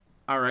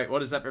Alright,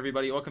 what is up,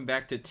 everybody? Welcome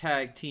back to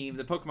Tag Team,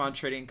 the Pokemon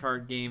Trading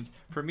Card Game's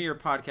premier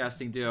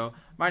podcasting duo.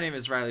 My name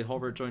is Riley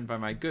Holbert, joined by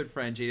my good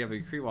friend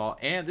JW Krewall,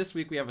 and this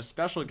week we have a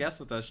special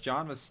guest with us,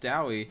 John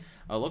Mostowy,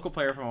 a local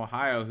player from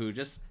Ohio who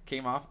just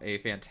came off a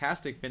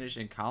fantastic finish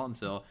in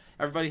Collinsville.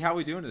 Everybody, how are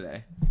we doing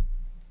today?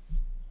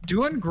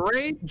 Doing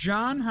great,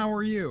 John. How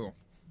are you?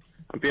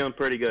 I'm feeling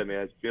pretty good,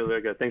 man. I feel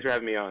very good. Thanks for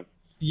having me on.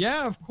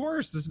 Yeah, of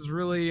course. This is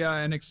really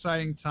an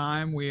exciting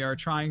time. We are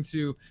trying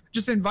to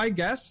just invite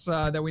guests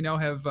that we know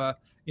have,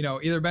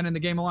 either been in the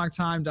game a long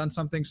time, done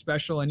something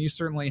special, and you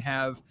certainly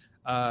have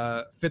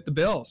fit the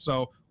bill.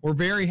 So we're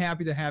very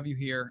happy to have you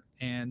here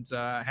and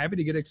happy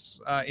to get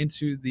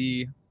into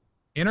the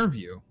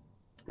interview.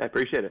 I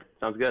appreciate it.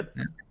 Sounds good.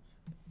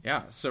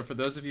 Yeah, so for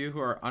those of you who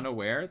are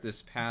unaware,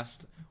 this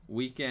past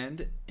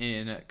weekend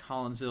in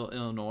Collinsville,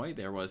 Illinois,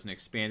 there was an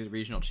expanded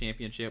regional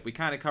championship. We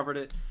kind of covered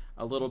it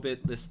a little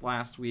bit this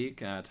last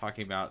week,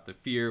 talking about the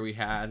fear we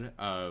had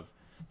of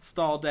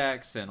stall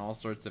decks and all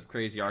sorts of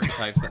crazy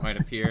archetypes that might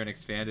appear in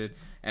expanded.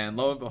 And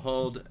lo and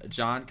behold,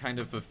 John kind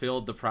of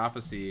fulfilled the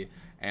prophecy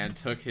and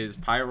took his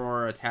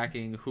Pyroar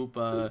attacking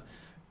Hoopa,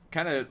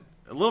 kind of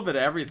a little bit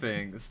of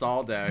everything,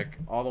 stall deck,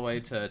 all the way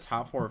to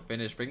top 4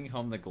 finish, bringing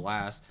home the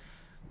glass.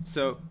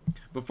 So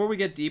before we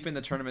get deep in the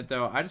tournament,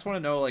 though, I just want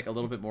to know a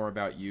little bit more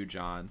about you,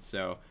 John.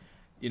 So,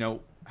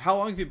 how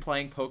long have you been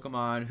playing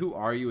Pokemon? Who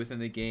are you within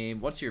the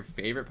game? What's your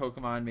favorite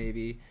Pokemon,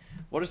 maybe?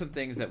 What are some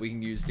things that we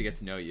can use to get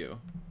to know you?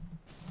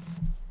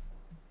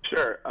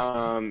 Sure.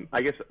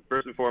 I guess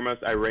first and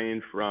foremost, I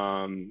range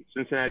from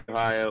Cincinnati,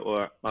 Ohio,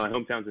 or my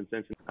hometown's in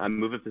Cincinnati. I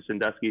moved up to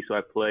Sandusky, so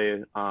I play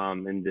in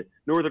the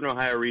northern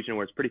Ohio region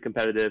where it's pretty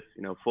competitive.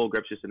 Full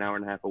Grip's just an hour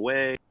and a half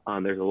away.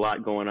 There's a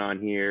lot going on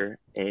here,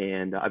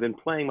 and I've been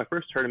playing. My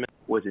first tournament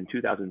was in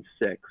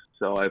 2006,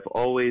 so I've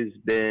always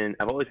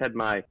had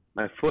my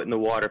foot in the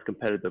water of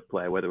competitive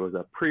play, whether it was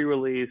a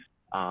pre-release,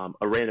 a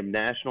random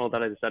national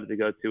that I decided to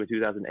go to in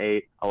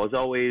 2008. I was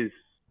always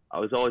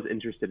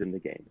interested in the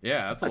game.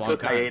 Yeah, that's a long time.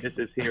 I took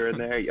hiatuses here and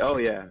there. Oh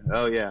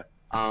yeah.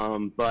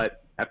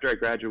 But after I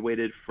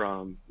graduated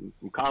from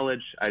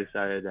college, I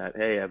decided that,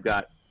 hey, I've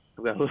got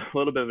a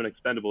little bit of an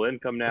expendable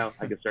income now.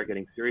 I can start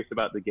getting serious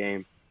about the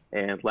game.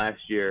 And last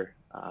year,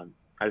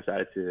 I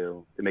decided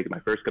to make it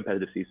my first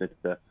competitive season,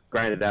 to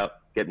grind it out,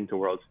 get into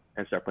Worlds,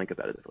 and start playing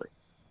competitively.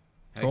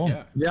 Cool.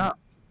 Yeah,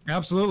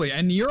 absolutely.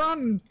 And you're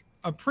on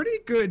a pretty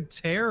good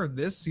tear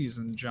this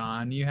season,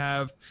 John. You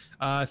have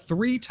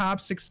 3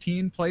 top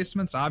 16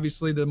 placements.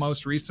 Obviously, the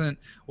most recent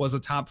was a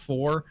top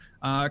 4.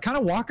 Kind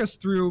of walk us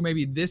through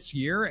maybe this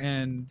year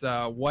and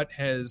what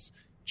has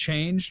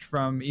changed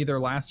from either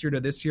last year to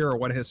this year, or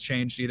what has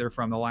changed either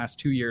from the last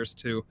 2 years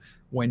to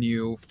when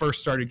you first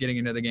started getting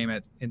into the game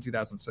in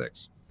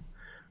 2006.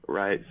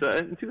 Right. So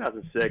in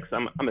 2006,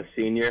 I'm a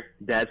senior.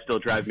 Dad still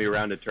drives me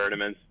around to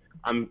tournaments.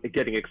 I'm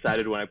getting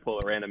excited when I pull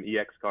a random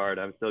EX card.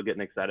 I'm still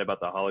getting excited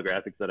about the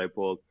holographics that I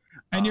pulled.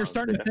 And you're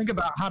starting to think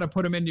about how to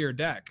put them into your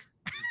deck.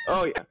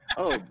 Oh, yeah.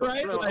 Oh,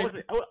 right? Bro,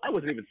 I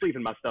wasn't even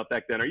sleeving my stuff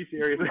back then. Are you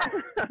serious?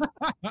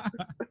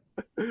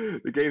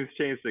 The game's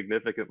changed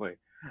significantly.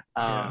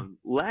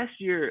 Last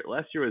year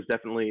was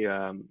definitely,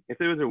 if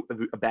there was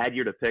a bad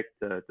year to pick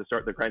to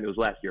start the grind, it was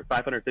last year.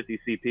 550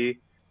 CP,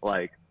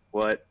 like,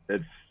 what?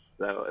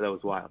 That was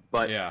wild.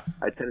 But yeah.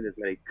 I attended as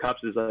many cups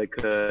as I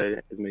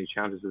could, as many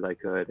challenges as I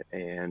could,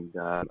 and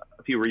a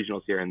few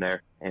regionals here and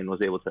there, and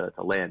was able to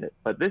land it.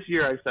 But this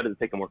year I decided to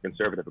take a more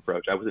conservative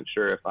approach. I wasn't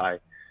sure if I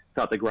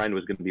thought the grind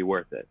was going to be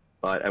worth it.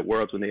 But at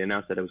Worlds, when they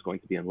announced that it was going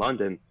to be in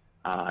London,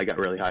 I got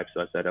really hyped.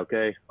 So I said,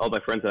 okay. All my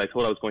friends that I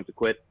told I was going to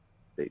quit,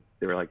 they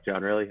were like,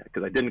 John, really?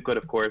 Because I didn't quit,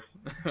 of course.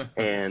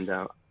 And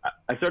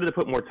I started to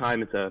put more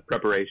time into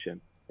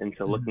preparation,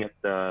 into looking at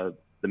the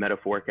meta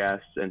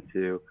forecasts, and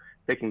to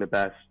picking the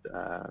best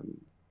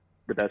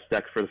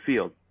decks for the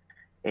field.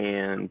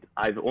 And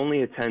I've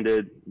only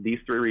attended these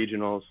 3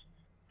 regionals,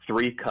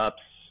 3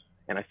 cups,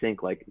 and I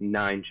think like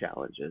 9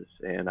 challenges.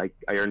 And I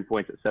earned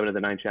points at 7 of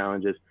the 9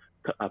 challenges,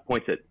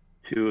 points at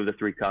 2 of the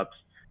 3 cups,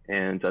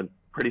 and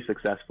pretty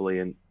successfully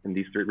in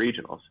these 3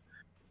 regionals.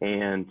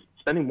 And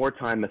spending more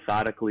time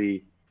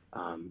methodically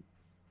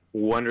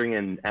wondering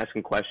and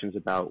asking questions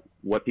about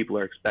what people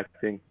are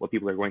expecting, what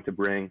people are going to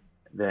bring,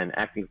 then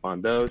acting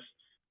upon those,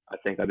 I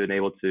think I've been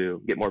able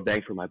to get more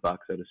bang for my buck,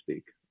 so to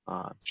speak,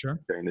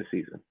 during this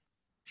season.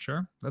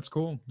 Sure. That's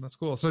cool.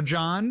 So,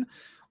 John,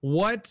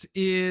 what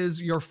is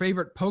your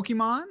favorite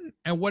Pokemon,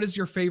 and what is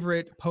your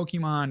favorite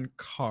Pokemon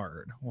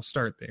card? We'll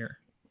start there.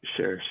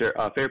 Sure.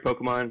 Favorite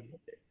Pokemon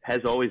has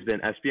always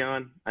been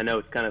Espeon. I know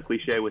it's kind of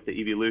cliche with the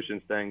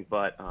evolutions thing,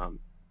 but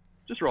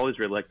just always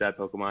really like that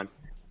Pokemon.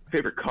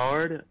 Favorite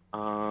card?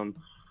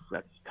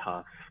 That's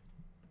tough.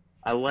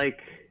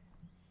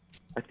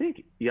 I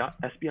think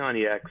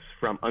Espeon EX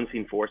from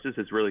Unseen Forces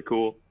is really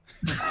cool.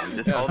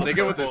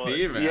 Sticking with the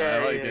theme,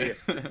 man. I like it.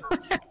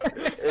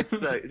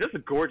 It's just a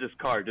gorgeous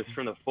card, just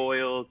from the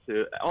foil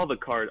to all the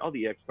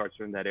EX cards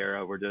from that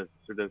era were just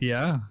sort of,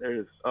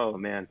 oh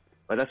man.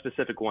 But that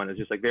specific one is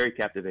just like very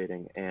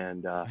captivating,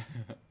 and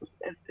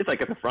it's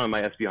like at the front of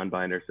my Espeon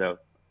binder. So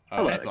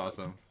that's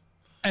awesome.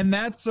 And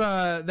that's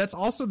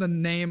also the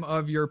name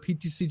of your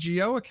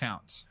PTCGO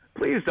account.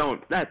 Please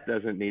don't. That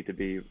doesn't need to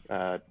be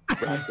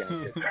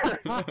broadcasted.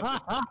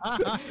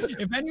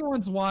 If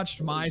anyone's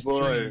watched my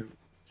stream,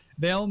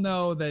 they'll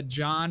know that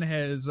John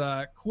has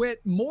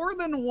quit more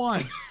than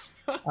once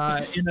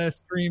in a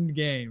streamed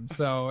game.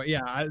 So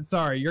yeah,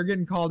 sorry, you're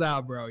getting called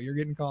out, bro. You're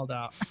getting called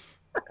out.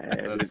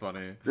 That's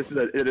funny.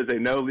 It is a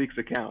no leaks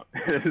account.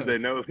 It is a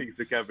no leaks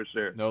account for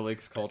sure. No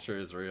leaks culture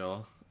is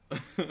real.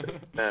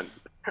 Man.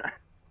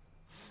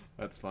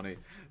 That's funny.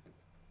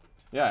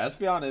 Yeah,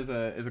 Espeon is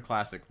a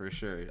classic for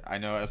sure. I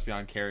know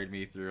Espeon carried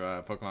me through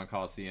Pokemon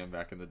Coliseum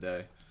back in the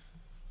day.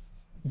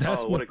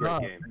 That's what a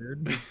great game.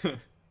 Dude.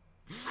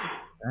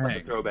 That's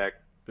a throwback.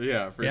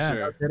 Yeah, for yeah, sure.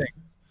 No kidding.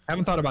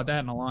 Haven't thought about that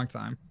in a long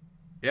time.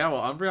 Yeah,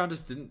 well, Umbreon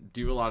just didn't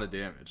do a lot of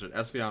damage.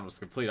 Espeon was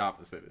the complete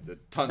opposite. It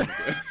did tons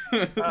of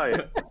damage. Oh,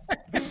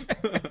 yeah.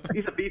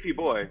 He's a beefy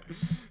boy.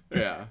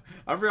 Yeah.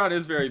 Umbreon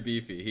is very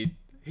beefy.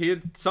 He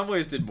in some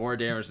ways did more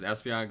damage than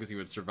Espeon because he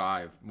would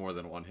survive more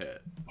than one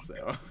hit.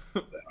 So.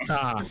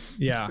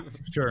 Yeah,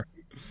 sure.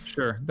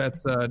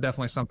 That's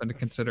definitely something to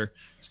consider.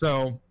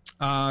 So,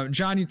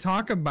 John, you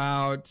talk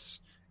about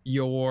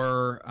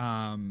your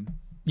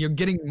you're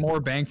getting more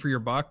bang for your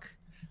buck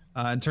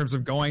in terms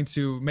of going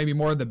to maybe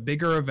more of the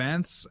bigger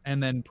events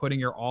and then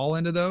putting your all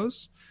into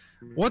those.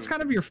 What's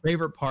kind of your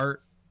favorite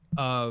part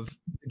of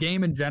the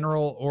game in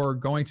general, or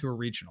going to a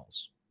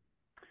regionals?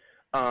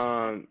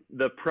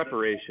 The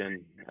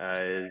preparation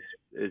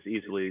is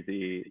easily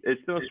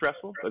it's the most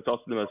stressful, but it's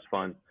also the most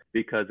fun,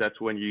 because that's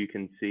when you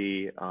can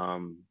see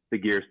the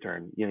gears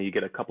turn. You know, you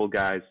get a couple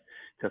guys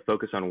to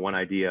focus on one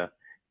idea,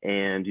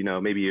 and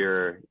maybe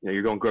you're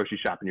going grocery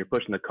shopping, you're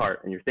pushing the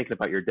cart, and you're thinking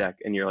about your deck,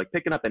 and you're like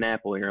picking up an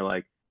apple, and you're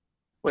like,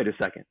 wait a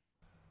second,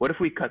 what if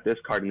we cut this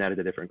card and added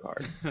a different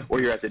card?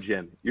 Or you're at the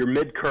gym, you're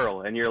mid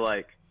curl, and you're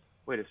like,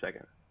 wait a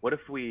second, what if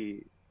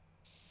we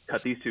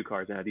cut these two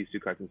cards and add these two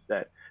cards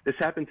instead? This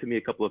happened to me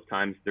a couple of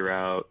times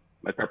throughout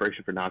my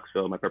preparation for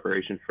Knoxville, my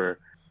preparation for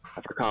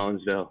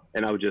Collinsville,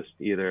 and I would just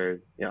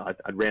either,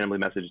 I'd randomly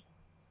message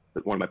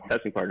one of my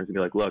testing partners and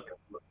be like, look,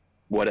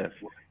 what if?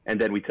 And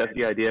then we test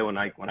the idea when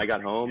I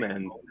got home,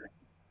 and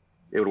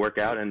it would work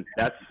out. And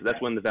that's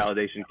when the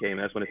validation came.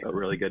 That's when it felt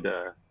really good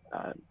to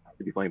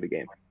be playing the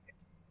game.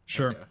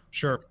 Sure.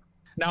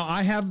 Now,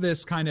 I have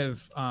this kind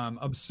of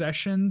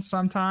obsession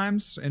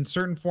sometimes in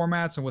certain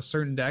formats and with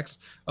certain decks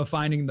of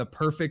finding the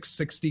perfect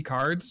 60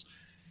 cards.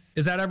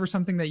 Is that ever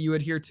something that you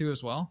adhere to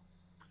as well?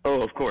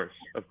 Oh, of course.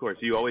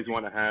 You always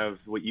want to have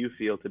what you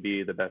feel to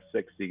be the best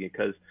 60,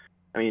 because,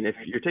 I mean, if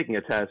you're taking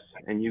a test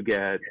and you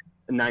get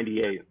a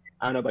 98,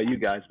 I don't know about you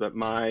guys, but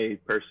my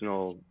first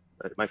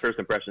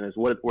impression is,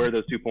 where are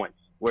those 2 points?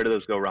 Where do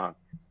those go wrong?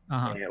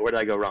 Uh-huh. Where did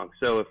I go wrong?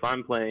 So if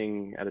I'm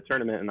playing at a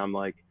tournament and I'm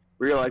like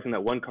realizing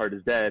that one card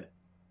is dead,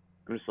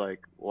 I'm just like,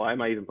 why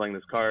am I even playing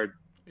this card?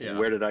 Yeah.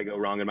 Where did I go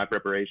wrong in my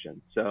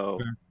preparation? So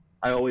okay.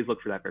 I always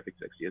look for that perfect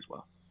 60 as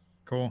well.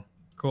 Cool.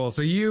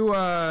 So you,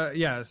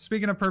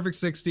 speaking of perfect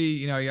 60,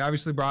 you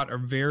obviously brought a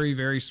very,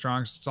 very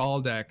strong stall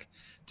deck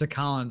to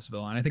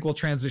Collinsville, and I think we'll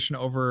transition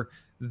over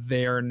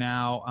there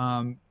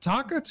now.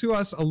 Talk to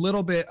us a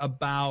little bit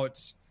about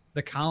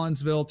the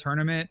Collinsville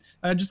tournament.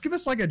 Just give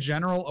us like a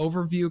general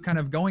overview kind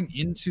of going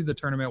into the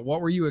tournament.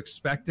 What were you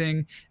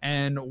expecting,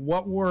 and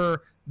what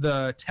were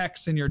the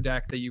techs in your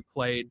deck that you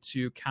played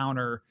to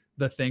counter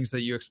the things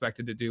that you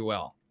expected to do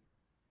well?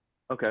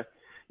 Okay.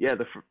 Yeah,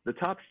 the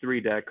top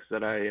 3 decks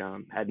that I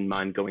had in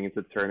mind going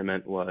into the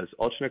tournament was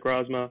Ultra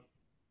Necrozma,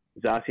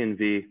 Zacian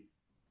V,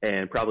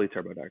 and probably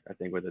Turbo Dark, I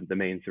think, were the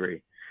main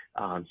 3.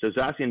 So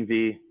Zacian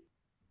V,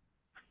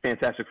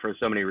 fantastic for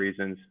so many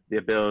reasons. The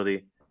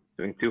ability,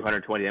 doing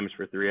 220 damage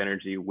for 3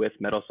 energy with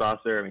Metal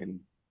Saucer, I mean,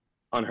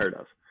 unheard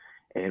of.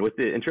 And with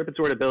the Intrepid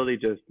Sword ability,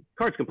 just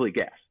card's complete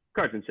gas.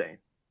 Card's insane.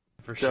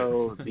 For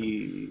sure. So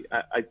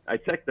I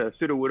tech the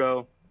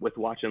Sudowoodo with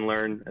Watch and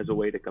Learn as a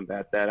way to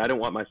combat that. I don't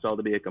want my stall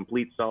to be a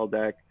complete stall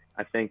deck.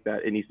 I think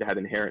that it needs to have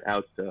inherent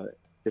outs to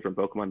different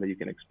Pokemon that you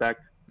can expect.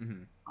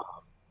 Mm-hmm.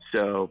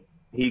 So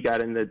he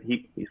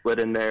slid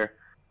in there.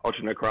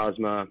 Ultra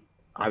Necrozma,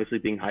 obviously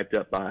being hyped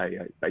up by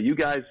you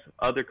guys,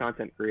 other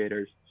content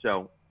creators.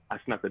 So I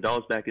snuck the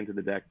dolls back into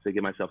the deck to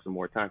give myself some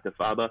more time to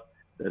Faba,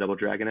 the Double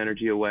Dragon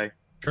energy away.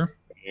 Sure.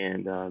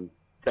 And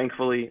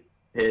thankfully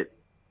hit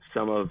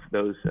some of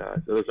those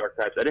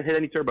archetypes. I didn't hit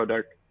any Turbo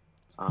Dark.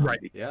 Right.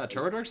 Yeah,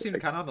 Turbo Dark seemed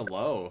kind of on the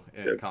low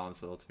in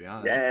Collinsville, to be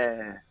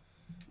honest.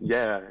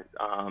 Yeah.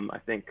 I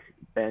think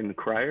Ben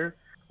Cryer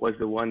was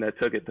the one that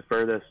took it the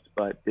furthest,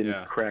 but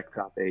didn't crack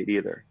top 8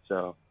 either.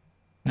 So,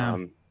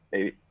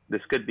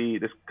 this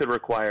could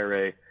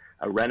require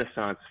a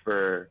renaissance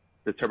for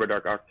the Turbo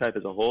Dark archetype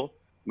as a whole,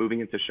 moving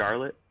into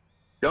Charlotte.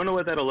 Don't know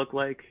what that'll look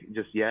like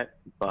just yet,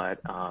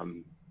 but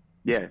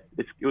it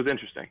was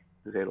interesting,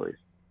 to say the least.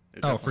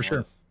 Oh, for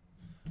sure.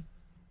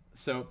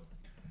 So,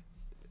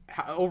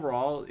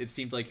 overall, it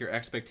seemed like your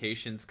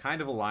expectations kind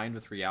of aligned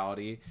with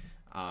reality.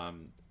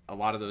 A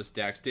lot of those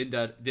decks didn't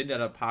end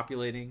up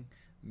populating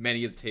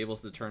many of the tables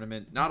of the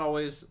tournament. Not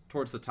always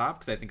towards the top,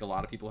 because I think a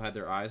lot of people had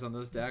their eyes on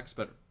those decks,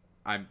 but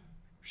I'm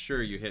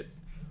sure you hit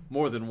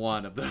more than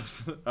one of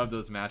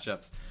those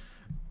matchups.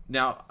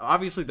 Now,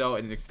 obviously, though,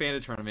 in an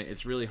expanded tournament,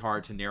 it's really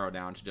hard to narrow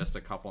down to just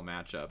a couple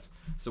matchups.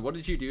 So what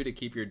did you do to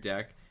keep your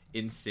deck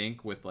in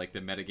sync with like the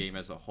metagame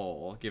as a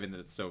whole, given that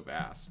it's so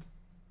vast?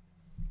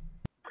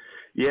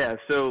 Yeah,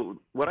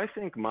 so what I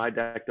think my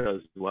deck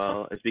does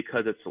well is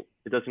because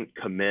it doesn't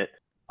commit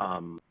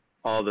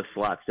all the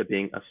slots to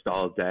being a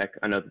stall deck.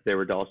 I know that there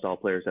were Doll stall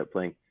players that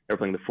were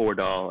playing the 4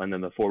 Doll and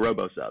then the 4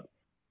 Robo Sub.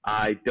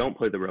 I don't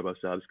play the Robo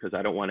Subs because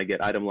I don't want to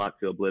get item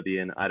locked to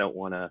Oblivion. I don't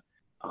want to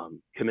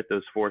commit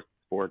those four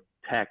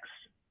techs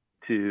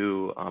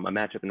to a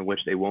matchup in which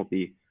they won't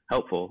be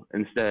helpful.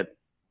 Instead,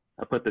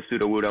 I put the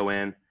Sudowoodo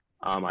in.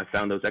 I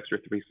found those extra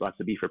 3 slots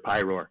to be for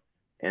Pyroar,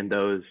 and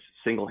those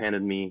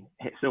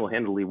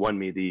single-handedly won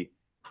me the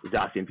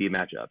Zacian V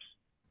matchups.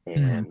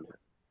 And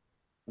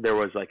there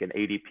was like an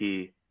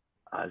ADP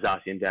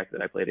Zacian deck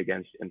that I played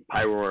against, and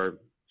Pyroar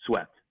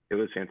swept. It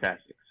was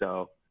fantastic.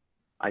 So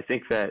I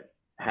think that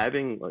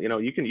having,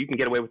 you can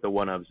get away with the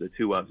 1-ofs, the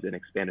 2-ofs in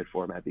expanded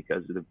format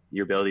because of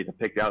your ability to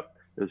pick out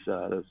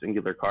those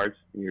singular cards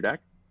in your deck,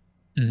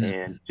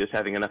 and just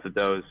having enough of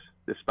those,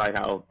 despite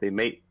how they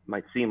might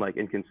seem like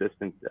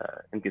inconsistencies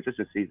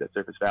at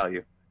surface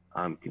value,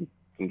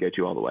 can get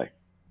you all the way.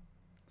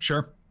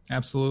 Sure,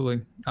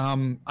 absolutely.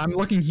 I'm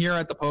looking here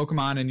at the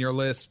Pokemon in your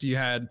list. You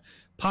had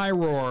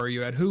Pyroar,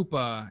 you had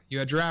Hoopa, you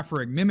had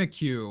Girafarig,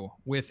 Mimikyu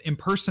with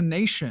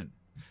Impersonation,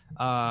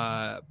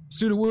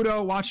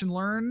 Sudowoodo, Watch and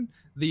Learn,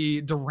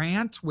 the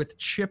Durant with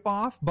Chip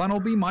Off,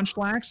 Bunnelby,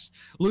 Munchlax,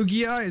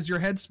 Lugia. Is your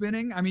head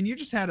spinning? I mean, you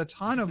just had a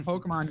ton of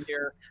Pokemon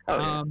here. Oh,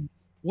 yeah.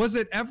 Was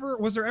there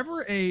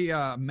ever a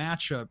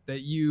matchup that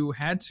you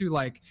had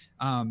to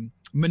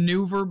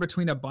maneuver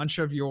between a bunch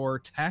of your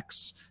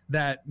techs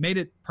that made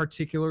it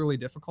particularly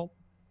difficult?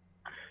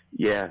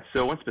 Yeah,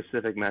 so one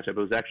specific matchup, it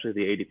was actually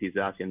the ADP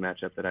Zacian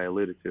matchup that I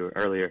alluded to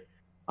earlier.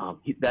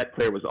 That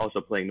player was also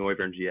playing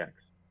Noivern GX.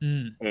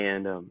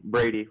 And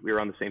Brady, we were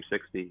on the same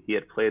 60. He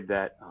had played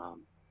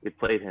it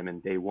played him in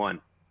day 1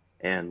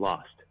 and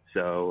lost.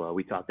 So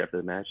we talked after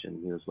the match,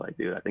 and he was like,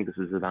 dude, I think this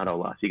is an auto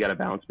loss. You got to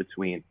balance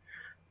between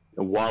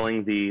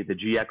walling the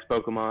GX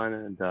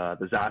Pokemon and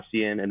the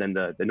Zacian, and then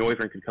the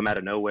Noivern could come out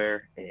of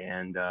nowhere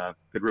and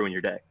could ruin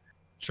your day.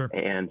 Sure.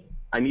 And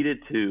I needed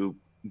to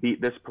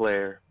beat this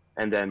player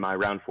and then my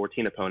round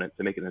 14 opponent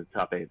to make it in the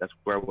top 8. That's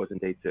where I was in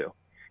day 2.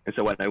 And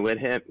so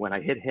when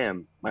I hit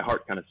him, my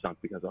heart kind of sunk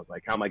because I was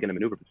like, how am I going to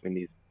maneuver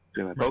between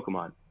my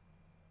Pokemon?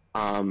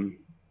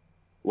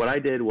 What I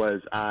did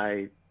was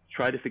I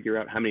tried to figure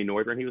out how many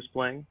Noivern he was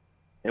playing.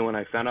 And when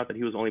I found out that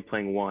he was only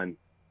playing 1,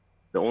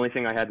 the only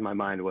thing I had in my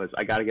mind was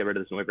I got to get rid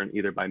of this Noivern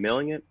either by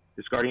milling it,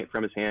 discarding it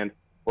from his hand,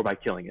 or by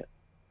killing it.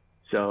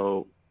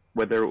 So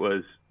whether it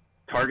was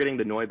targeting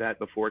the Noibat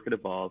before it could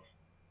evolve,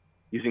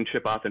 using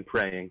Chip Off and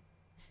praying,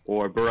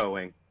 or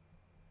burrowing,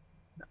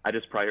 I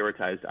just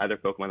prioritized either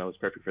Pokemon that was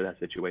perfect for that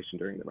situation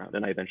during the round,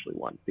 and I eventually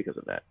won because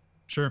of that.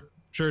 Sure.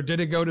 Did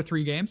it go to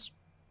 3 games?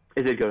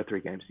 It did go to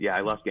 3 games. Yeah,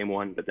 I lost game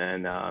 1, but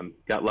then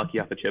got lucky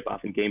off the Chip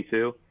Off in game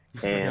 2,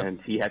 and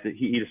he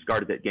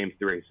discarded it game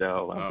 3,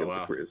 so I'm able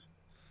to cruise.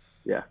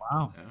 Yeah.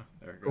 Wow. Yeah,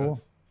 there it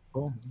goes.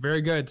 Cool.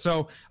 Very good.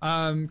 So,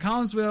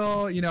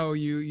 Collinsville,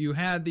 you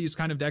had these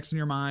kind of decks in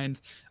your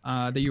mind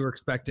that you were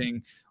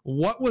expecting.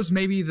 What was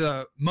maybe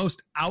the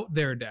most out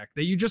there deck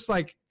that you just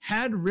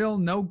had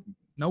no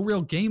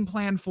real game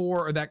plan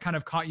for, or that kind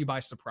of caught you by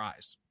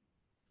surprise?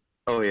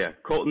 Oh yeah,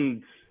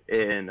 Colton's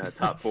in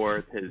top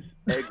 4. His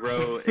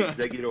Aggro,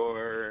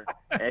 Exeggutor,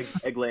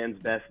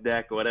 Eggland's best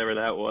deck, whatever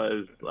that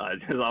was. I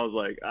was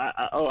like,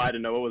 I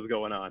didn't know what was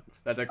going on.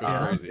 That deck was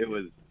crazy. It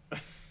was.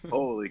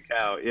 Holy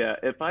cow, yeah.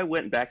 If I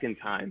went back in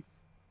time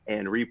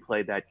and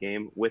replayed that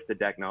game with the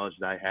deck knowledge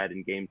that I had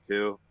in game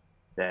 2,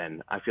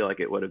 then I feel like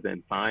it would have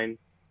been fine.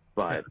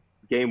 But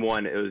game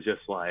 1, it was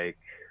just like,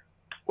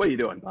 what are you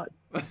doing, bud?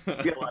 You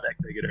got a lot of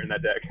Exeggutor in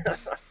that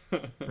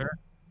deck. Sure.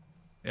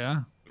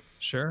 Yeah,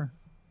 sure.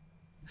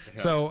 Yeah.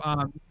 So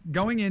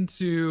going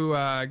into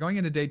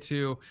day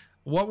 2,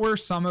 what were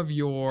some of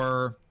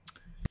your,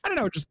 I don't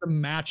know, just the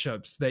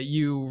matchups that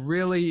you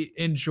really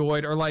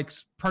enjoyed, or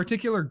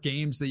particular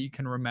games that you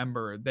can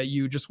remember that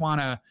you just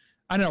want to,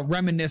 I don't know,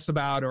 reminisce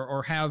about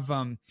or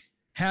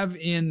have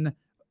in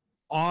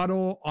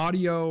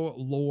audio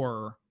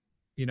lore,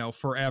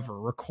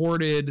 forever,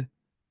 recorded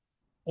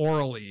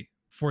orally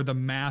for the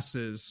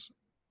masses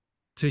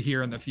to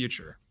hear in the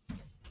future?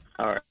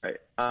 All right.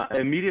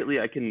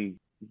 Immediately I can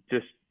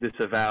just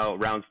disavow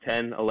rounds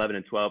 10, 11,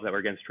 and 12 that were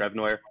against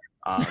Trevnoir.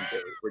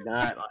 They were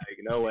not,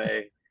 no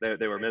way.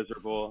 They were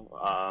miserable.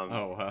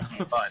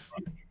 But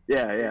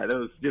yeah, that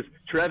was just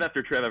Trev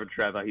after Trev after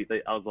Trev. I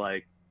was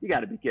like, you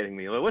got to be kidding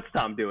me. What's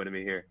Tom doing to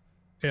me here?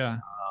 Yeah.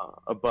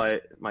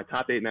 But my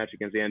top 8 match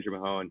against Andrew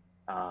Mahone,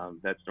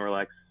 that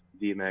Snorlax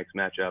DMX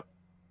matchup,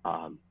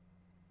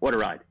 what a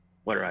ride.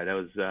 That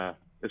was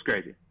it was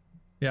crazy.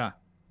 Yeah.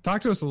 Talk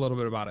to us a little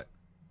bit about it.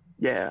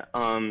 Yeah.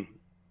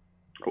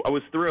 I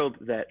was thrilled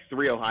that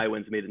 3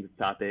 Ohioans made it into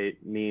the top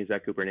 8, me,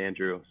 Zach Cooper, and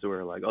Andrew. So we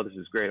were like, oh, this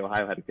is great.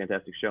 Ohio had a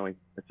fantastic showing,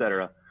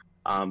 etc.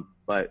 But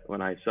But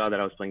when I saw that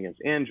I was playing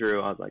against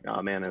Andrew, I was like,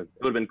 oh man, it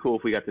would have been cool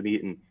if we got to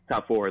meet in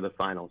top 4 of the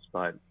finals.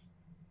 But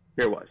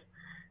here it was.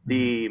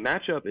 The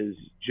matchup is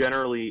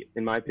generally,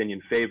 in my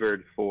opinion,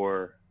 favored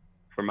for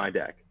my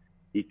deck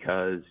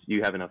because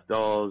you have enough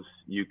dolls.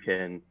 You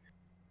can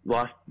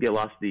get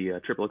lost the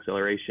triple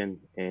acceleration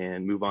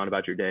and move on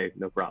about your day,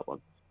 no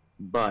problem.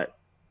 But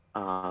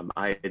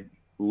I had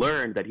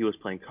learned that he was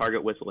playing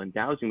Target Whistle and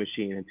Dowsing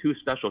Machine and 2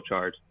 special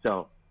charge.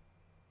 So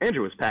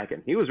Andrew was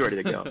packing. He was ready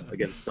to go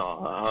against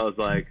Saul. I was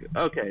like,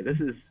 okay, this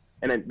is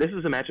a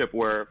matchup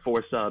where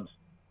 4 subs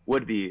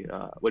would be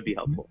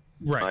helpful.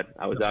 Right. But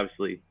I was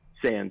obviously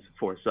sans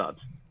 4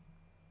 subs.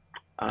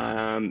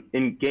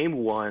 In game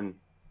 1,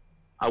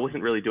 I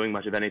wasn't really doing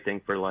much of anything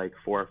for like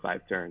 4 or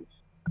 5 turns.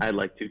 I had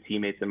like 2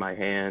 teammates in my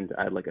hand.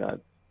 I had like a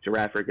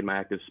Girafarig in my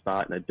active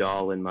spot and a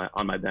doll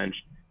on my bench,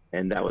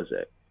 and that was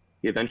it.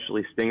 He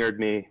eventually stingered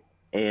me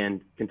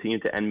and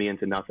continued to end me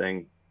into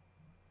nothing,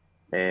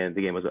 and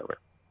the game was over.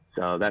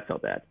 So that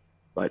felt bad.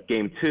 But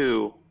game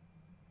 2,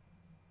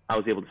 I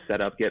was able to set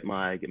up, get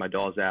my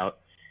dolls out,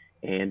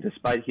 and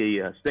despite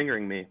he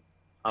stingering me,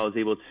 I was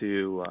able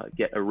to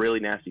get a really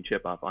nasty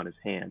chip off on his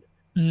hand.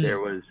 There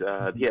was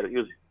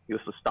he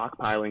was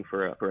stockpiling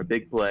for a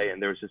big play,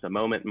 and there was just a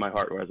moment in my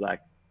heart where I was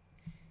like,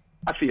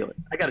 I feel it.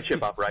 I got a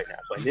chip off right now.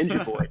 So I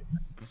Ninja Void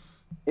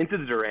into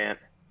the Durant,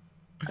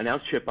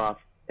 announced chip off,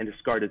 and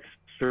discarded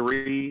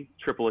 3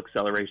 triple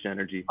acceleration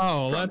energy.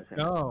 Oh, let's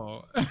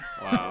go.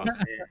 Wow.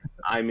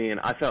 I mean,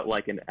 I felt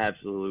like an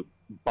absolute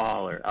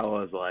baller. I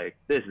was like,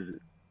 the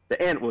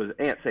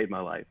Ant saved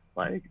my life.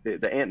 Like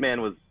the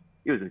Ant-Man was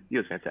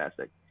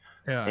fantastic.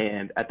 Yeah.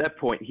 And at that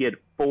point, he had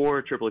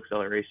 4 triple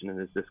acceleration in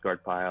his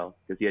discard pile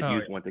because he had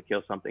used one to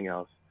kill something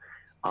else.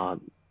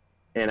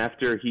 And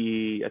after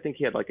I think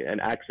he had like an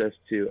access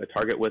to a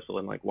Target Whistle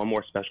and like 1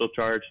 more special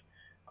charge.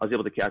 I was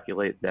able to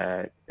calculate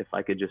that if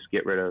I could just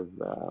get rid of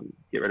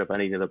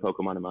any of the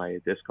Pokemon in my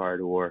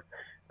discard, or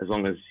as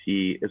long as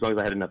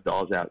I had enough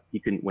dolls out, he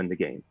couldn't win the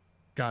game.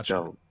 Gotcha.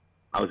 So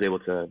I was able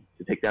to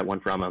take that one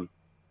from him.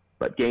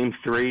 But game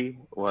 3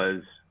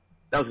 was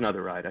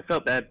another ride. I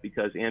felt bad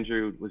because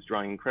Andrew was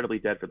drawing incredibly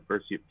dead for the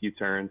first few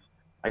turns.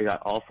 I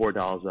got all 4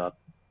 dolls up,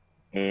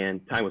 and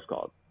time was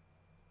called.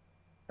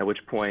 At which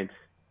point,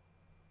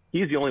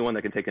 he's the only one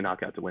that can take a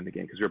knockout to win the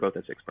game because we were both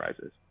at 6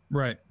 prizes.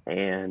 Right.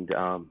 And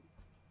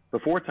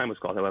before time was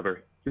called,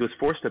 however, he was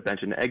forced to bench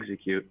and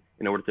execute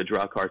in order to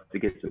draw cards to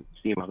get some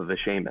steam off of the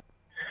Shaman.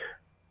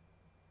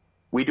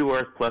 We do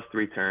Earth plus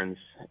 3 turns,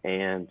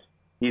 and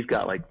he's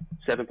got like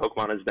 7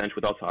 Pokemon on his bench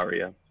with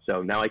Altaria.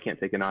 So now I can't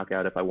take a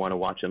knockout if I want to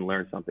watch and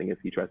learn something if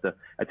he tries to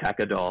attack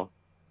a doll.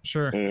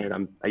 Sure.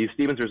 And I use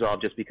Steven's Resolve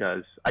just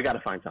because I got to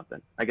find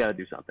something. I got to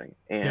do something.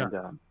 And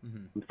I'm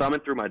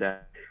thumbing through my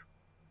deck.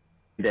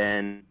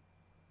 Then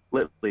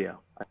Litleo.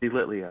 I see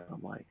Litleo.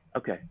 I'm like,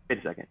 okay, wait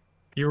a second.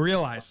 You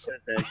realize.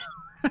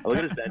 I look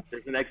at his bench.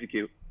 There's an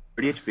Execute,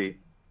 30 HP.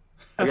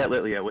 I got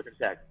Litleo with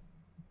attack.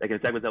 I can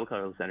attack with double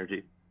colorless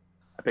energy.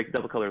 I pick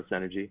double colorless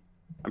energy.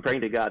 I'm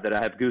praying to God that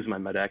I have Guzma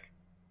in my deck.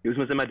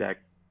 Guzma's in my deck.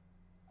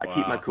 I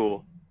keep my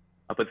cool.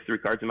 I put the 3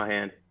 cards in my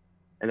hand,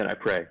 and then I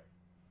pray.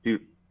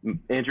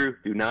 Andrew,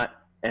 do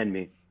not end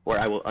me, or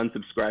I will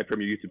unsubscribe from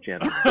your YouTube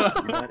channel.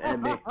 Do not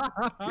end me.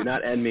 Do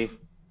not end me.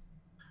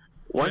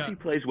 Once he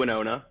plays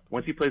Winona,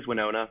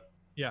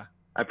 yeah,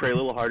 I pray a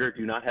little harder.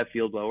 Do not have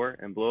Field Blower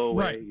and blow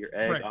away your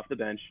egg off the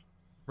bench.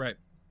 Right.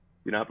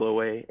 Do not blow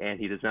away, and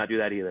he does not do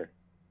that either.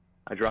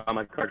 I draw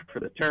my card for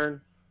the turn.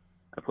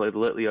 I play the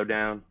Litleo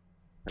down.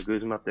 I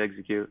goose him up to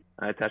execute.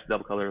 I attach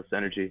double colorless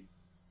energy,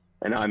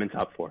 and now I'm in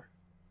top 4.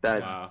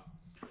 Wow.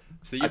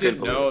 So you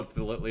didn't know if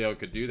the Litleo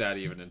could do that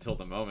even until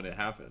the moment it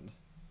happened.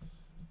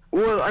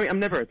 Well, I'm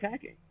never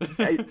attacking.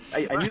 I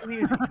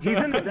knew he's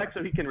in the deck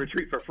so he can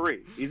retreat for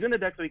free.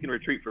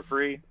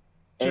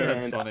 Sure,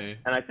 that's funny.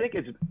 And I think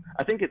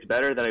it's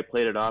better that I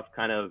played it off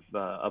kind of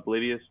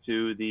oblivious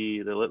to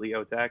the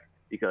Litleo attack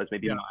because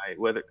maybe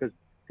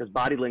because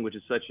body language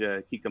is such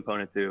a key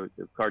component to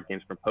card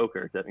games from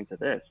poker to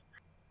this.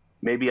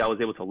 Maybe I was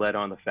able to let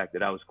on the fact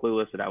that I was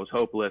clueless, that I was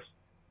hopeless,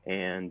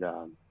 and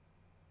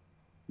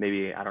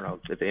maybe I don't know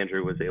if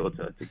Andrew was able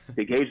to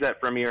gauge that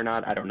from me or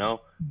not. I don't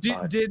know.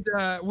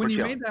 When you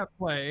made that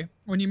play,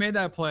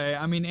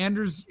 I mean,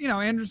 Andrew's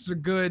a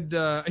good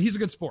he's a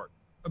good sport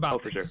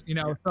about things,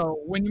 sure. So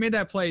when you made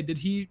that play, did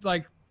he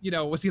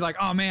was he like,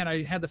 oh man,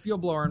 I had the Field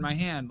Blower in my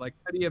hand? Like,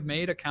 could he have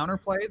made a counter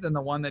play than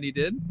the one that he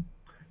did?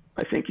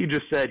 I think you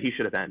just said he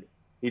should have ended.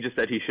 He just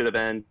said he should have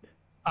ended.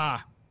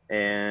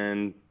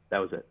 And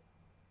that was it.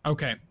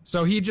 Okay,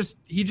 so he just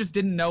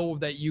didn't know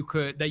that you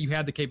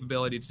had the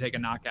capability to take a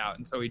knockout,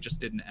 and so he just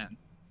didn't end.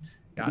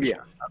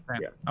 Gotcha.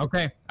 Yeah.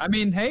 Okay. I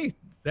mean, hey,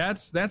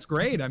 that's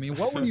great. I mean,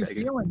 what were you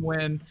feeling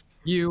when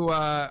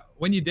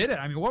you did it?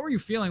 I mean, what were you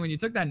feeling when you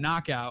took that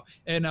knockout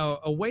in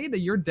a way that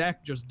your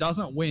deck just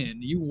doesn't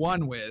win? You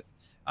won with.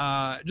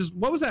 Just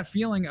what was that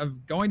feeling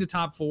of going to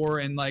top 4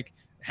 and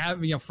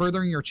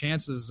furthering your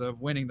chances of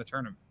winning the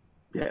tournament?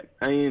 Yeah,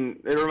 I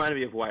mean, it reminded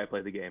me of why I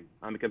play the game.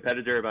 I'm a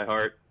competitor by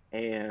heart.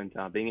 And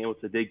being able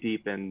to dig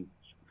deep and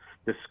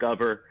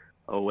discover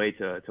a way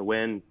to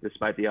win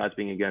despite the odds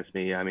being against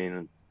me. I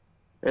mean,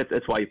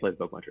 it's why you play the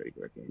Pokemon Trading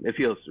Card game. It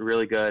feels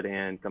really good,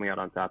 and coming out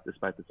on top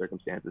despite the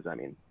circumstances. I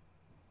mean,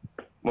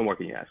 what more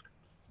can you ask?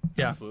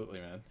 Yeah, absolutely,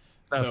 man.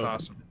 That's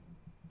awesome.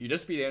 You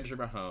just beat Andrew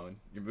Mahone.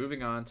 You're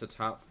moving on to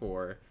top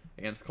 4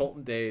 against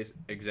Colton Day's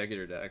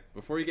Executor deck.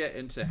 Before you get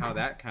into how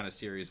that kind of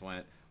series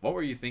went, what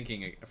were you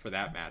thinking for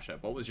that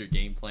matchup? What was your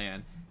game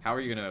plan? How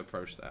are you going to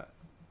approach that?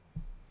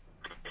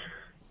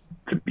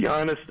 To be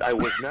honest, I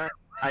was not.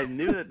 I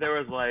knew that there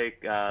was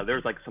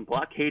some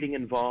blockading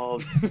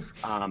involved.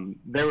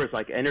 There was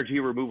like energy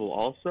removal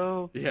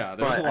also. Yeah,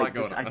 there was a lot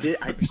going on.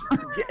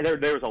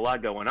 There was a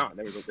lot going on.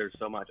 There's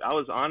so much. I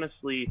was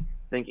honestly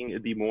thinking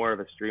it'd be more of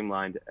a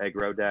streamlined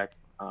aggro deck,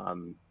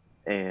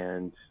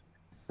 and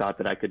thought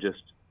that I could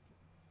just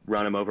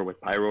run him over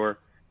with Pyroar.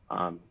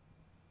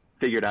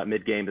 Figured out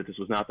mid game that this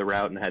was not the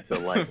route and had to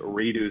like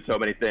redo so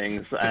many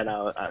things, and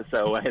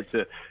so I had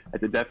to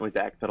definitely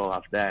backpedal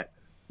off that.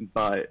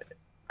 But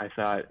I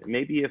thought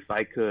maybe if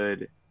I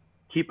could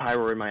keep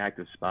Pyroar in my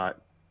active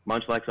spot,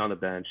 Munchlax on the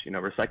bench,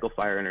 recycle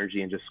Fire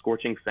Energy, and just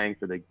Scorching Fang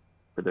for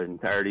the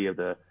entirety of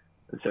the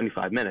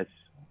 75 minutes,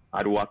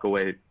 I'd walk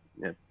away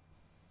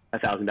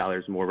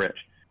 $1,000 more rich.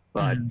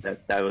 But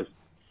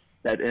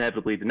that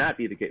inevitably did not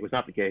be the case. Was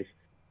not the case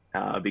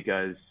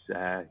because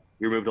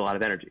you removed a lot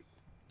of energy.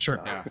 Sure.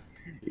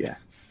 Yeah.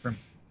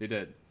 You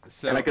did.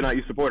 So, and I could not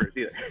use supporters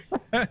either.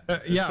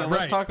 Yeah. So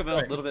let's talk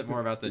about a little bit more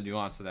about the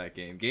nuance of that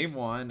game. Game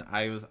 1,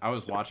 I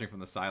was watching from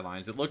the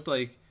sidelines. It looked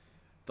like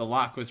the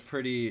lock was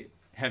pretty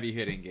heavy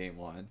hitting Game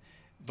 1,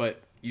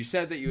 but you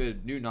said that you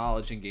had new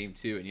knowledge in Game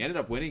 2, and you ended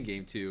up winning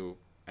Game 2.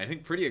 I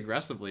think pretty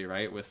aggressively,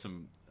 right, with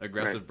some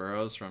aggressive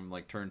burrows from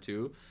like turn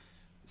 2.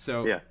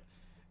 So yeah.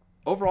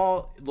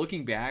 Overall,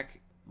 looking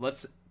back,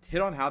 let's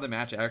hit on how the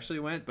match actually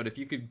went. But if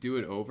you could do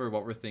it over,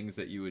 what were things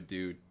that you would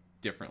do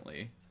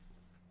differently?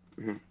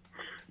 Mm-hmm.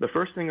 The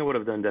first thing I would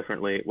have done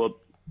differently, well,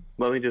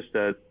 let me just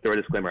throw a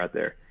disclaimer out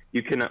there.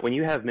 You cannot, when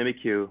you have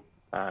Mimikyu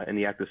in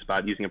the active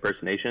spot using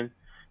Impersonation,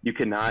 you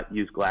cannot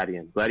use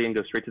Gladion. Gladion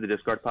goes straight to the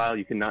discard pile.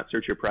 You cannot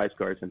search your prize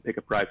cards and pick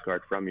a prize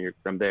card from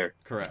there.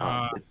 Correct.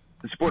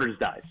 The supporter just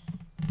dies.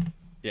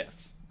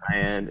 Yes.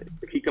 And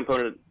the key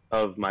component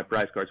of my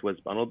prize cards was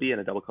Bunnelby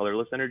and a double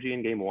colorless energy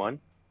in Game 1.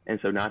 And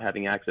so not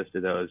having access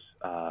to those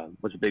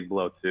was a big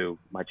blow to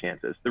my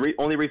chances. The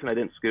only reason I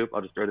didn't scoop,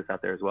 I'll just throw this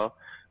out there as well,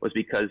 was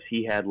because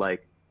he had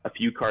like a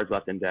few cards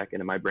left in deck,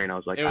 and in my brain I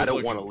was like, I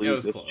don't want to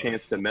lose this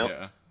chance to mill.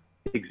 Yeah.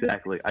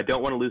 Exactly. I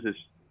don't want to lose this.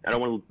 I don't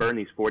want to burn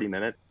these 40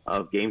 minutes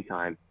of game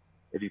time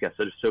if you've got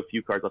so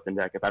few cards left in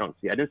deck. If I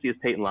didn't see his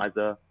Peyton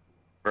Liza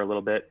for a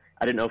little bit.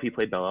 I didn't know if he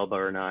played Bell Elba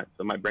or not.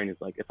 So my brain is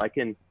like, if I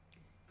can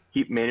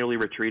keep manually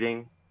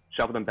retreating,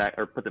 shuffle them back,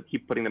 or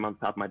keep putting them on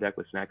top of my deck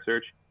with Snack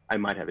Search, I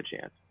might have a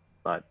chance.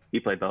 But he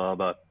played Bell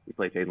Elba. He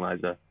played Peyton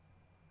Liza.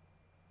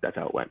 That's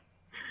how it went.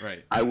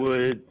 Right. I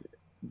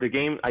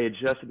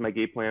adjusted my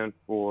game plan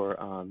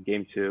for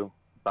Game 2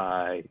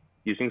 by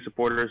using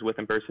supporters with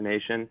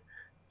Impersonation,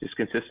 just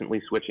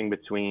consistently switching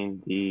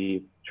between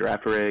the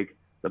Girafarig,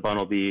 the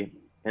Bunnelby,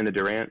 and the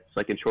Durant.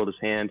 So I controlled his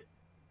hand,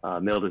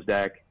 milled his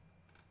deck,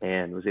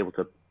 and was able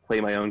to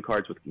play my own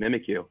cards with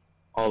Mimikyu,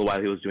 all the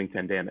while he was doing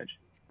 10 damage.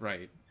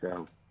 Right.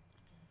 So,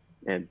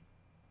 and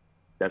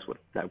that's what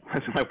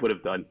I would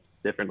have done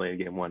differently in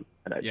Game 1.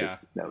 And I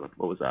just know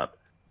what was up.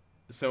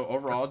 So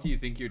overall, do you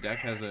think your deck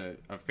has a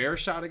fair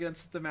shot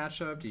against the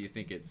matchup? Do you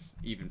think it's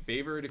even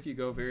favored if you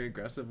go very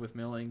aggressive with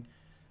milling?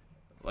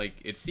 Like,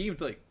 it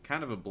seemed like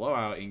kind of a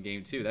blowout in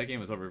Game 2. That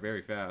game was over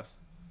very fast.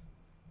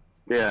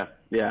 Yeah.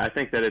 I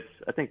think that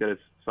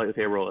it's slightly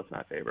favorable. It's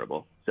not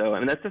favorable. So I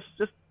mean, that's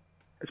just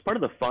it's part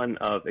of the fun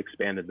of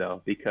Expanded,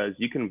 though, because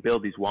you can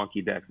build these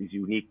wonky decks, these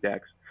unique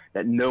decks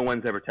that no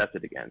one's ever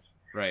tested against.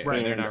 Right.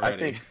 They're not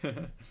ready.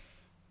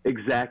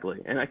 Exactly,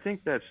 and I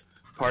think that's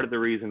part of the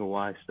reason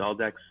why stall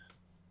decks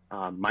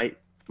might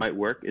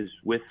work is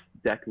with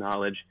deck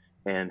knowledge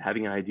and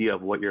having an idea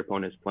of what your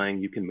opponent is playing.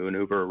 You can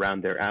maneuver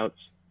around their outs,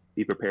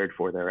 be prepared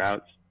for their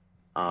outs.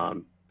 I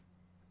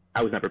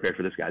was not prepared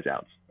for this guy's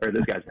outs or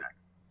this guy's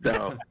deck,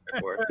 so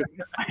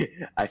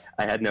I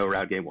had no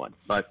route Game 1.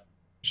 But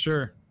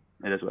sure,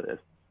 it is what it is.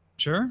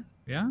 Sure,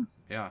 yeah,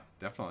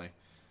 definitely.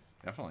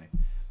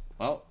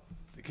 Well,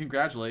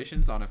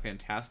 congratulations on a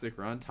fantastic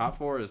run. Top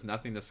 4 is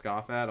nothing to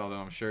scoff at, although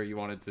I'm sure you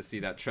wanted to see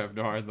that Trev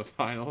Noir in the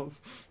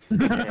finals.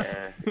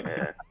 Yeah.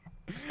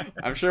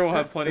 I'm sure we'll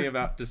have plenty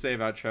to say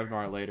about Trev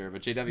Noir later,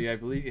 but JW, I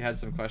believe you had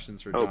some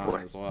questions for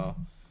John as well.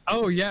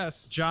 Oh,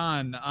 yes,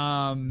 John.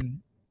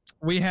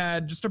 We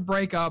had, just to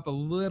break up a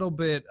little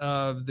bit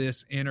of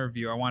this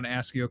interview, I want to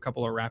ask you a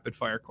couple of rapid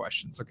fire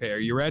questions. Okay, are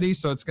you ready?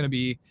 So it's going to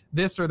be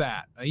this or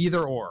that,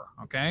 either or,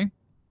 okay?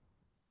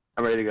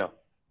 I'm ready to go.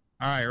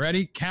 All right,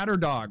 ready? Cat or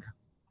dog?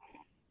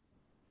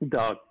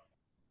 Dog.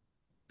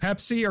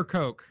 Pepsi or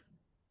Coke?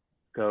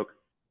 Coke.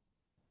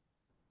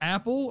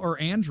 Apple or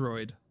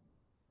Android?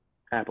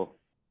 Apple.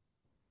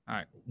 All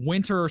right,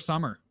 winter or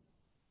summer?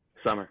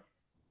 Summer.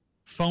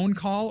 Phone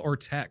call or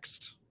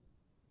text?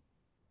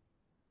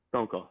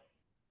 Phone call.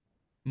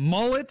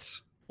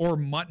 Mullet or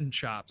mutton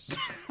chops?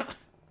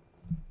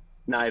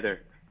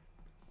 Neither.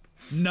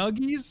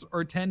 Nuggies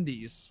or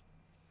Tendies?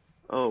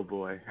 Oh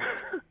boy.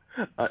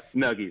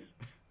 Nuggies.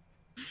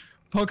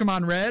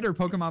 Pokemon Red or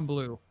Pokemon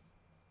Blue?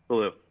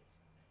 Blue.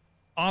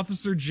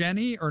 Officer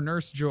Jenny or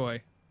Nurse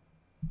Joy?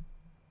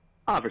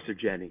 Officer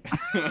Jenny.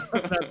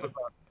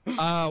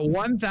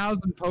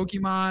 1,000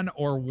 Pokemon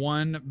or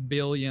 1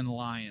 billion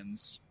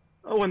lions?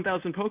 Oh,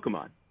 1,000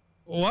 Pokemon.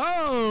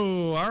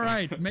 Whoa! All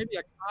right, maybe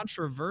a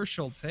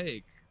controversial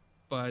take,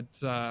 but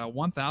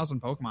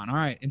 1,000 Pokemon. All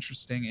right,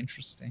 interesting.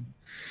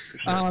 Sure.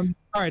 All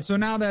right, so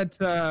now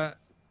that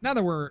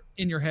we're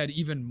in your head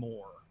even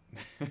more,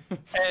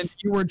 and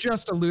you were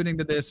just alluding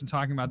to this and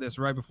talking about this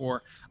right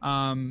before,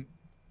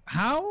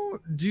 how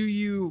do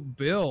you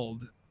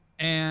build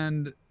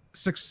and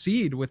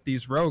succeed with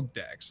these rogue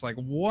decks? Like,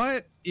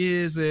 what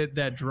is it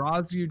that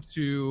draws you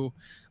to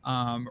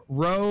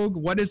rogue?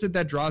 What is it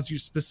that draws you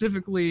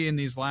specifically in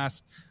these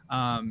last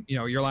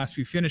your last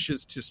few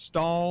finishes to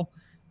stall?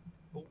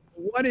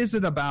 What is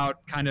it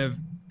about kind of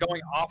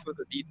going off of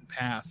the beaten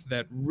path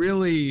that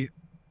really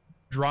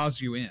draws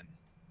you in?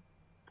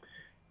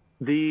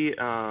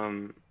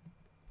 I'll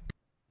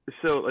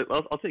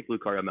take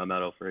Lucario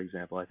Melmetal for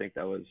example. I think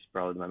that was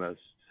probably my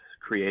most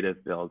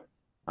creative build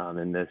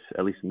in this,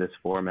 at least in this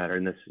format or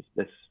in this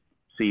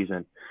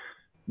season.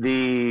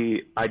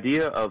 The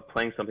idea of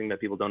playing something that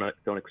people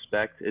don't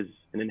expect is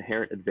an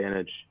inherent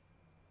advantage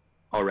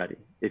already.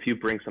 If you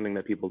bring something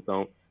that people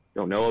don't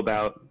know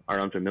about, are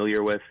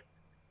unfamiliar with,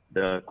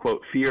 the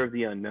quote fear of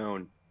the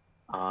unknown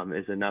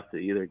is enough to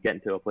either get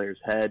into a player's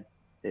head,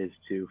 is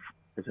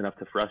enough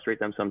to frustrate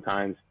them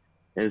sometimes,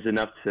 and is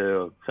enough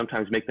to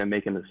sometimes make them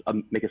make a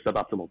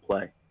suboptimal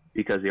play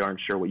because they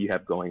aren't sure what you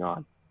have going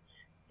on.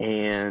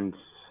 And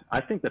I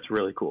think that's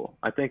really cool.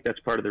 I think that's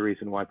part of the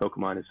reason why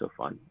Pokemon is so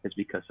fun, is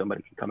because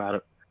somebody can come out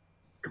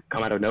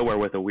of nowhere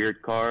with a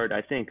weird card.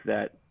 I think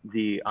that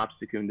the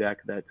Obstagoon deck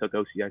that took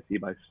OCIC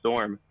by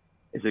storm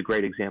is a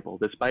great example.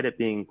 Despite it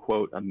being,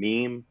 quote, a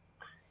meme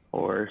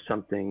or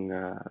something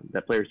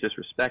that players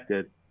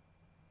disrespected,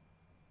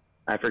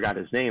 I forgot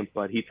his name,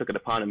 but he took it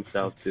upon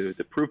himself to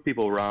prove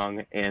people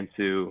wrong and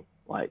to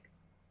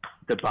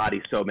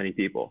body so many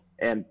people.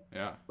 And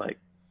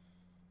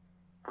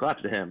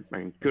claps to him. I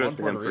mean, kudos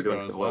to him for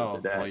doing so well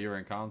today. While you were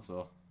in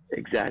console.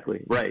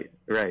 Exactly. Right.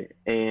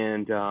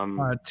 And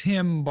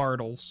Tim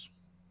Bartles.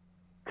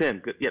 Tim,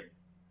 good. Yep.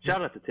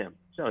 Shout out to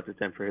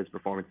Tim for his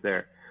performance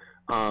there.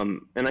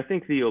 And I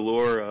think the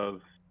allure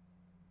of,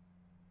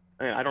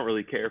 I don't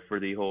really care for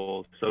the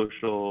whole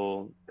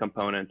social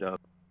component of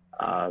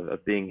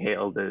being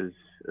hailed as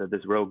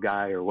this rogue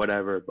guy or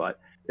whatever, but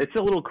it's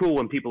a little cool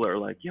when people are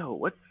like, yo,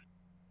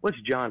 what's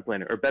John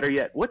playing? Or better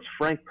yet, what's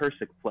Frank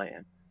Persick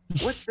playing?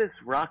 What's this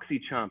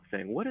Roxy Chomp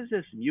thing? What is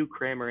this Mew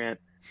Cramorant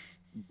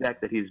deck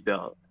that he's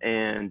built?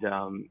 And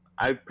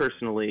I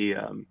personally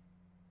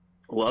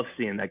love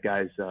seeing that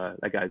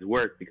guy's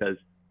work, because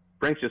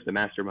Frank's just a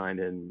mastermind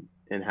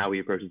in how he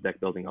approaches deck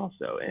building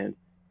also. And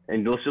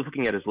just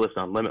looking at his list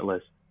on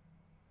Limitless,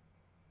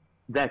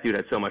 that dude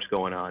had so much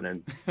going on,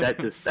 and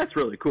that's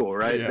really cool,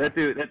 right? Yeah. That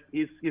dude,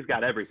 he's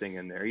got everything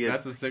in there.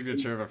 That's a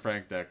signature of a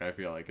Frank deck, I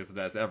feel like, because it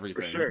has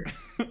everything. For sure.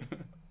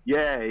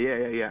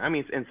 Yeah. I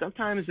mean, and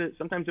sometimes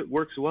it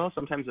works well,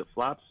 sometimes it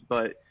flops,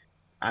 but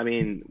I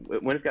mean,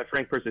 when it's got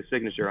Frank Persick's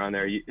signature on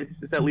there,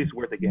 it's at least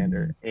worth a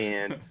gander,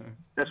 and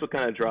that's what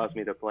kind of draws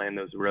me to playing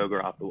those rogue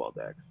or off the wall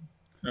decks.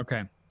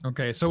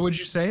 Okay. So would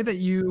you say that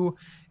you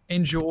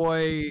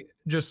enjoy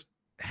just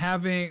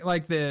having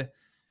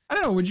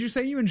would you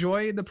say you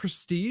enjoy the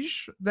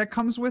prestige that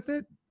comes with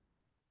it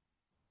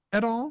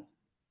at all?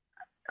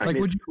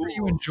 Would you say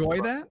you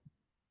enjoy that?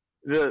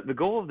 The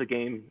goal of the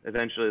game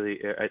eventually,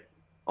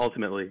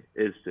 ultimately,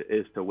 is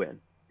to win.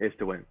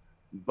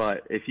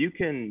 But if you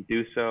can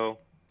do so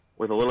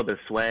with a little bit of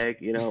swag,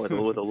 with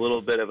a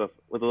little bit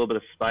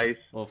of spice,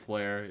 a little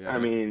flair. Yeah. I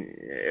mean,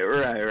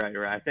 right.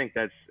 I think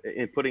that's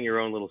in putting your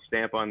own little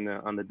stamp on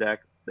the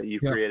deck that you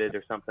created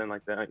or something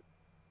like that.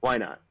 Why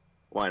not?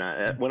 When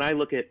I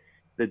look at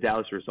the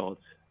Dallas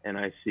results and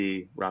I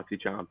see Roxy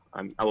Chomp,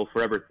 I will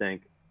forever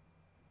think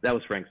that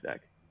was Frank's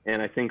deck.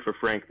 And I think for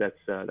Frank, that's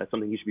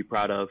something he should be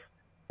proud of,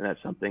 and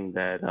that's something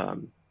that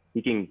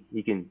he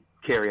can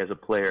carry as a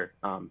player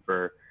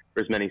for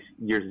as many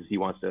years as he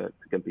wants to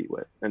compete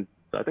with. And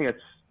so I think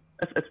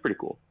that's pretty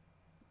cool.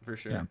 For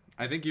sure. Yeah.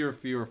 I think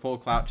if you were full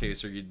clout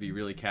chaser, you'd be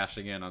really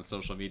cashing in on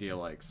social media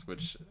likes,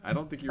 which I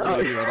don't think you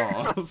really do at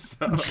all.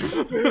 So.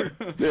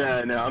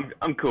 Yeah, no,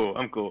 I'm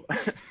cool.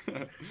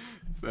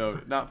 So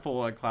not full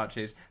on clout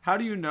chase. How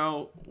do you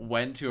know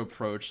when to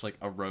approach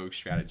a rogue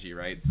strategy,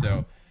 right?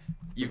 So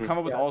you've come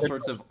up with all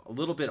sorts of a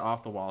little bit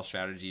off the wall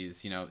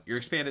strategies. Your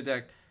expanded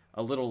deck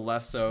a little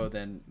less so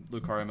than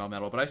Lucario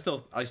Melmetal, but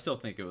I still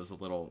think it was a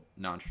little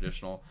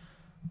non-traditional.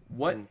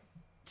 What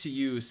to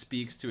you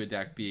speaks to a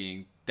deck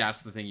being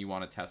that's the thing you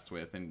want to test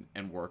with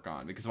and work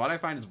on? Because what I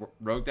find is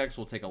rogue decks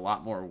will take a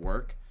lot more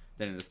work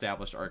than an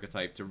established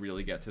archetype to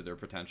really get to their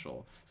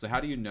potential. So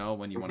how do you know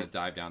when you want to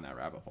dive down that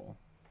rabbit hole?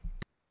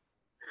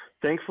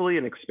 Thankfully,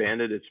 in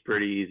expanded, it's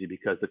pretty easy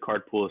because the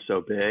card pool is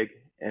so big,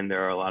 and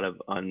there are a lot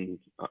of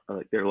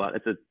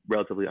it's a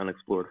relatively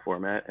unexplored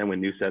format, and when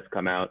new sets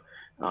come out,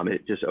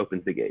 it just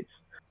opens the gates.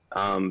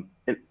 And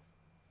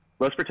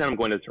let's pretend I'm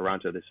going to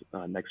Toronto this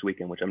next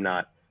weekend, which I'm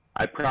not.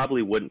 I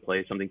probably wouldn't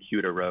play something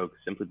cute or rogue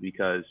simply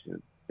because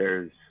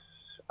there's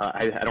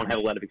I don't have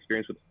a lot of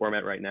experience with the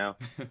format right now.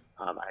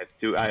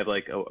 I have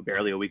like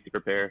barely a week to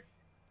prepare,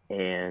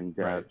 and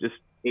just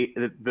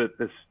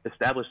the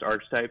established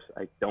archetypes.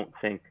 I don't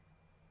think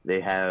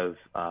they have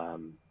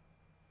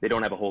they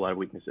don't have a whole lot of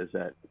weaknesses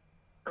that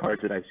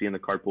cards that I see in the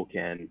card pool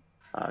can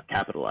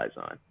capitalize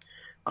on.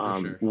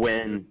 Sure.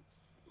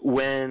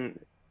 When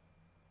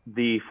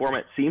the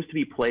format seems to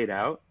be played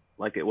out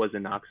like it was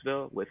in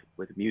Knoxville with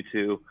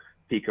Mewtwo,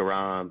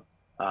 Pikarom,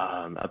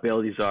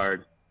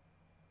 Abelizard,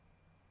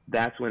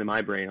 that's when in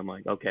my brain I'm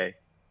like, okay,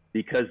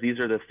 because these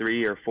are the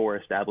 3 or 4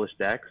 established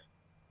decks,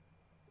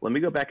 let me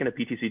go back into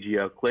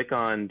PTCGO, click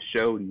on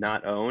show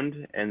not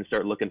owned, and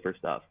start looking for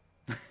stuff.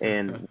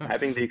 And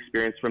having the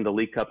experience from the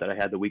League Cup that I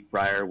had the week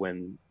prior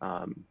when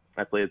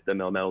I played the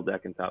Melmetal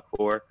deck in top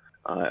 4,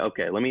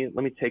 okay, let me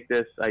take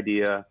this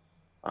idea,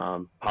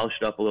 polish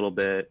it up a little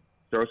bit,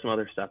 throw some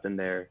other stuff in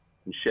there,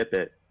 and ship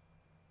it.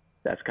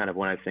 That's kind of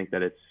when I think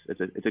that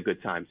it's a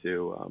good time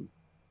to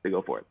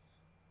go for it.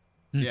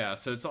 Yeah,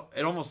 so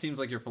it almost seems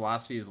like your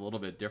philosophy is a little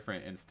bit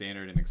different in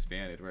standard and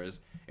expanded.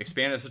 Whereas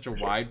expanded is such a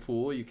wide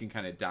pool, you can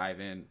kind of dive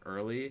in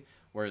early.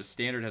 Whereas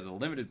standard has a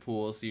limited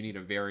pool, so you need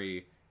a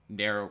very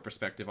narrow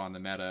perspective on the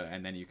meta,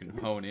 and then you can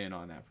hone in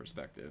on that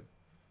perspective.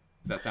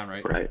 Does that sound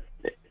right? Right.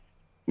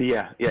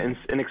 Yeah.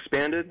 In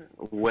expanded,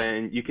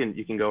 when you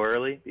can go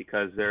early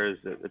because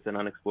it's an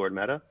unexplored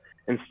meta.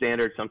 In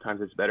standard, sometimes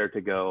it's better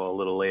to go a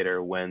little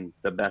later when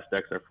the best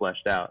decks are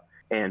fleshed out,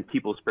 and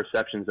people's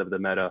perceptions of the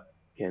meta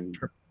can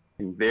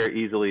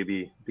very easily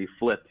be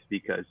flipped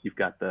because you've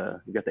got the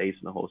ace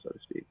in the hole, so to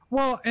speak.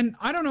 Well, and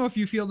I don't know if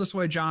you feel this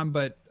way, John,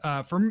 but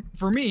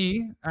for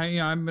me,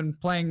 I've been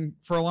playing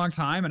for a long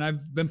time, and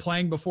I've been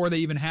playing before they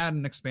even had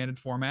an expanded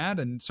format,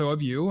 and so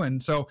have you.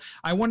 And so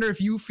I wonder if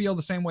you feel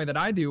the same way that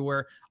I do,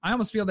 where I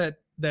almost feel that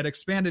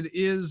expanded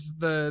is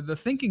the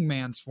thinking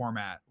man's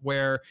format,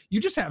 where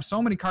you just have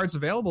so many cards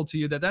available to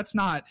you that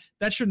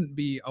shouldn't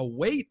be a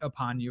weight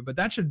upon you, but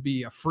that should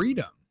be a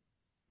freedom.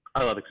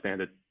 I love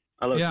expanded.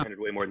 I love standard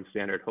way more than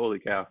standard. Holy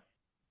cow.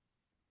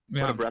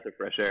 What a breath of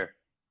fresh air.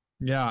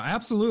 Yeah,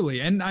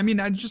 absolutely. And I mean,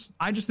 I just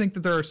think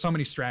that there are so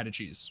many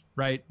strategies,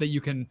 right, that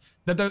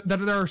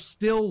there are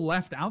still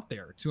left out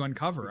there to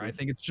uncover. Mm-hmm. I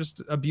think it's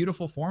just a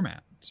beautiful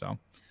format. So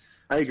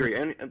I agree.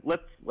 And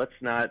let's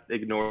not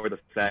ignore the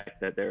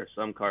fact that there are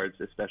some cards,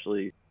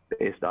 especially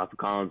based off of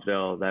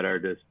Collinsville,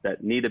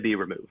 that need to be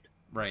removed.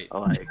 Right.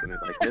 Like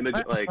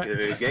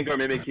Gengar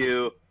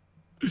Mimikyu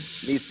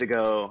needs to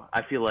go.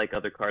 I feel like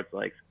other cards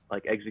like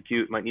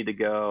Execute might need to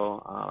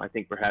go. I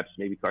think perhaps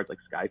maybe cards like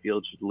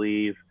Skyfield should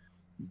leave.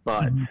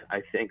 But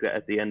I think that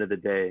at the end of the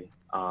day,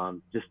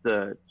 just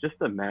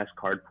the mass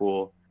card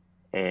pool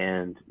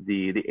and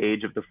the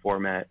age of the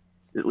format,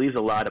 it leaves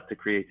a lot up to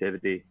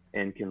creativity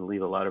and can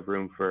leave a lot of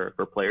room for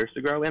players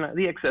to grow. And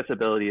the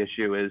accessibility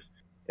issue is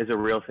a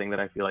real thing that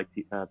I feel like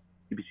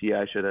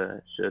PBCI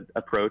should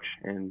approach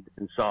and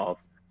solve.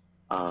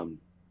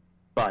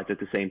 But at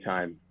the same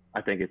time,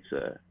 I think it's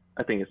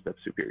the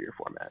superior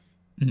format.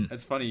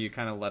 It's funny you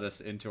kind of led us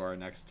into our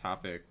next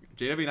topic.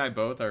 JW and I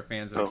both are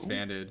fans of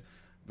expanded,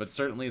 but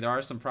certainly there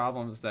are some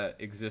problems that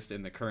exist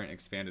in the current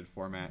expanded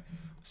format.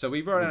 So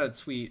we wrote out a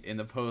tweet in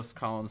the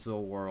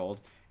post-Collinsville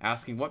world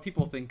asking what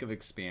people think of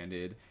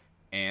expanded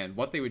and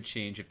what they would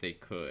change if they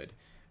could.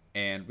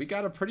 And we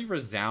got a pretty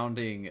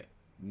resounding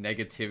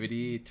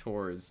negativity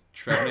towards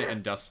Trevenant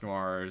and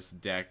Dusknoir's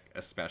deck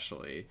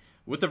especially,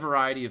 with a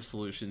variety of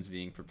solutions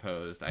being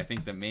proposed. I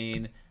think the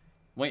main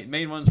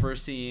ones we're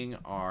seeing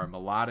are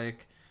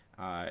Melodic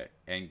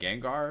and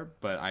Gengar,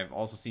 but I've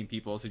also seen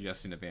people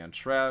suggesting to ban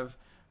Trev.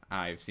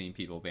 I've seen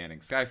people banning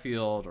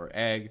Skyfield or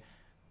Egg.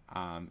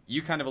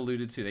 You kind of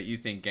alluded to that you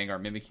think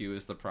Gengar Mimikyu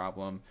is the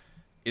problem.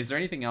 Is there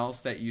anything else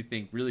that you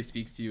think really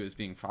speaks to you as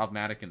being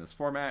problematic in this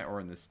format or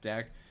in this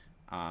deck?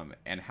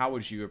 And how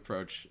would you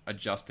approach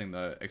adjusting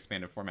the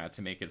expanded format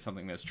to make it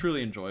something that's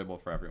truly enjoyable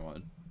for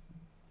everyone?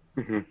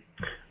 Mm-hmm.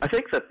 I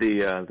think that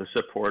the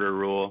supporter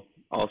rule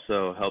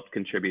also helped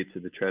contribute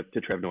to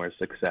Trev Noir's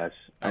success.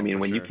 I mean,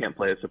 when you can't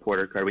play a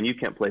supporter card, when you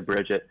can't play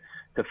Bridget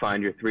to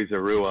find your 3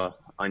 Zorua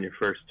on your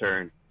first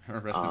turn,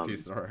 rest in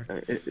peace, Zora.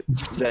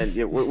 Then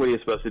what are you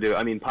supposed to do?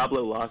 I mean,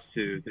 Pablo lost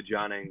to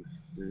Johning's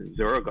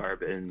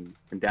Zorogarb in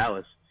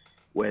Dallas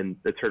when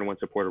the turn 1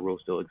 supporter rule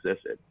still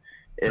existed.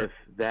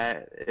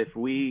 If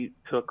we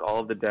took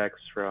all of the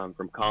decks from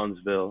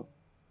Collinsville,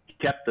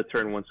 kept the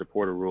turn 1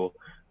 supporter rule,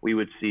 we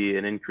would see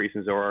an increase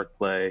in Zoroark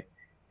play,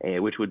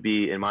 which would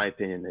be, in my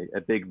opinion,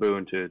 a big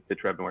boon to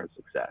Trev Noir's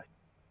success.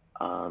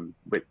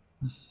 But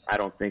I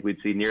don't think we'd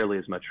see nearly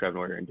as much Trev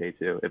Noir in day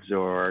 2 if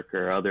Zoroark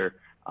or other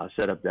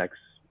setup decks,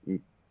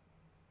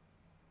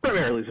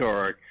 primarily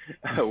Zoroark,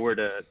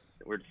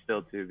 were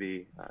still to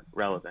be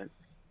relevant.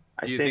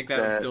 Do you think that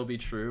would still be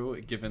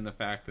true, given the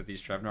fact that these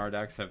Trev Noir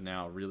decks have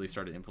now really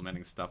started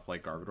implementing stuff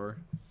like Garbodor?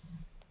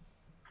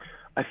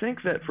 I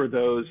think that for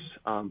those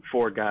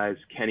 4 guys,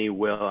 Kenny,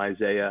 Will,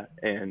 Isaiah,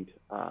 and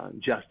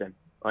Justin,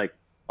 like,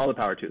 all the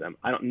power to them.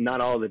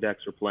 Not all of the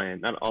decks were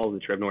playing. Not all of the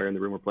Trev Noir in the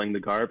room were playing the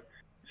Garb.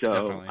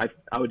 So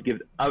I would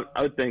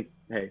think,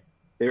 hey,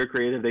 they were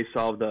creative. They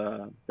solved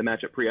the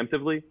matchup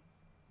preemptively.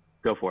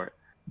 Go for it.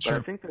 Sure.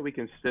 But I think that we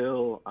can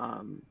still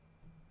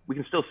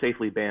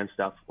safely ban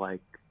stuff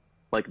like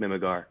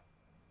Mimigar,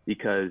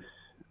 because,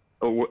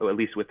 or at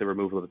least with the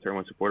removal of the turn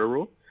 1 supporter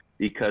rule,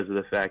 because of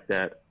the fact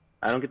that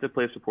I don't get to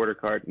play a supporter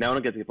card. Now I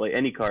don't get to play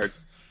any cards,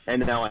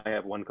 and now I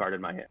have 1 card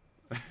in my hand.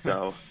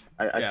 So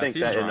I think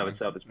that in and of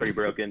itself is pretty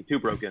broken, too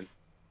broken.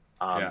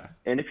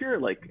 And if you're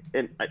like,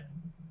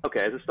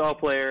 okay, as a stall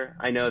player,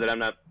 I know that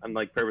I'm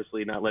like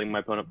purposely not letting my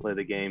opponent play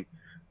the game,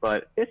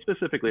 but it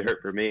specifically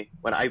hurt for me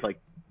when I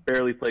like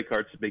barely play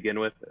cards to begin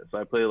with. So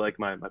I play like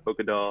my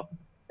Polka Doll,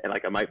 and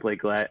like I might play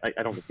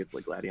I don't get to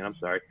play Gladion, I'm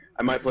sorry.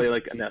 I might play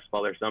like a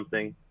Nestball or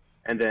something,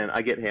 and then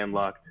I get hand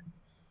locked,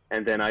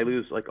 and then I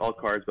lose like all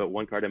cards but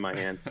 1 card in my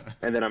hand,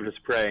 and then I'm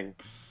just praying.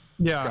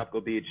 Yeah.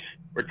 Tropical Beach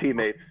or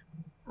teammates.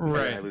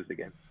 Right. And I lose the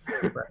game.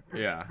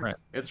 Yeah. Right.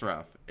 It's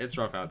rough. It's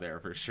rough out there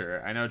for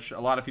sure. I know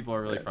a lot of people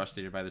are really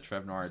frustrated by the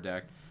Trev Noir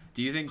deck.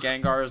 Do you think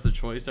Gengar is the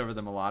choice over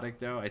the Melodic,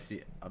 though? I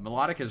see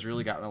Melodic has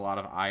really gotten a lot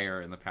of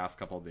ire in the past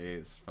couple of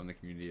days from the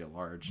community at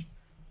large.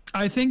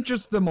 I think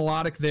just the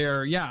Melodic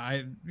there,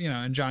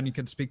 and John, you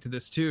can speak to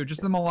this too.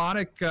 Just the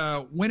Melodic,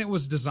 when it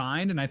was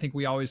designed, and I think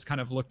we always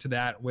kind of look to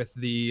that with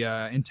the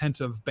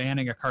intent of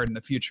banning a card in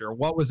the future.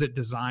 What was it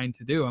designed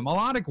to do? And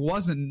Melodic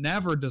wasn't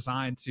never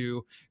designed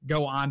to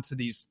go on to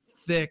these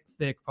thick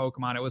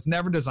Pokemon. It was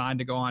never designed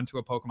to go on to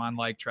a Pokemon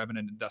like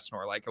Trevenant and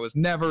Dusknoir. Like, it was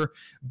never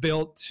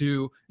built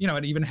to,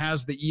 it even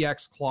has the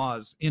EX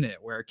clause in it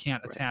where it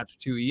can't attach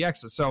to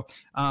EXs. So,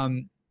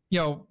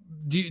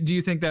 do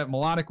you think that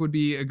Melodic would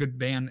be a good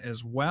ban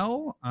as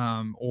well,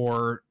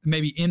 or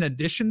maybe in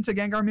addition to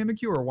Gengar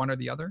Mimikyu, or one or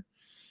the other?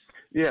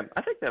 Yeah,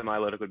 I think that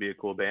Milotic would be a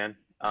cool ban.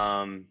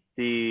 Milotic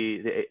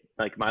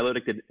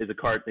is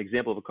an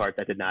example of a card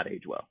that did not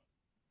age well.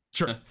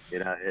 Sure.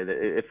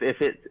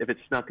 If it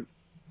snuck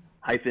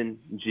hyphen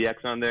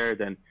GX on there,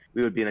 then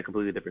we would be in a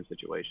completely different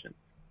situation.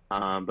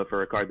 But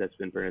for a card that's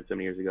been printed so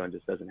many years ago and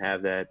just doesn't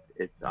have that,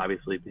 it's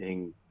obviously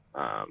being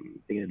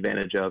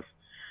advantage of.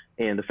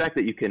 And the fact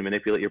that you can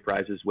manipulate your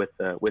prizes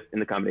in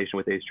the combination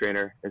with Ace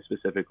Trainer and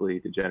specifically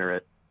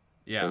Degenerate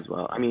as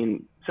well. I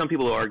mean, some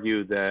people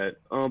argue that,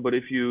 but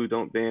if you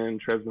don't ban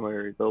Trev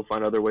Noir, they'll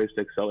find other ways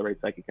to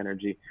accelerate Psychic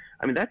Energy.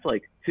 I mean, that's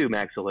like 2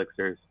 Max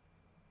Elixirs.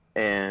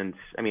 And,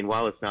 I mean,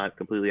 while it's not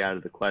completely out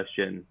of the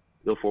question,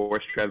 you'll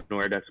force Trev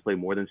Noir decks to play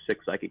more than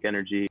 6 Psychic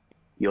Energy.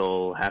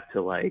 You'll have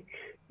to,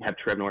 have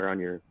Trev Noir on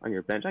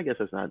your bench. I guess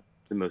that's not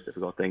the most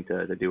difficult thing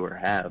to do or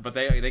have. But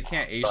they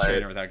can't Ace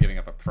Trainer without giving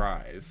up a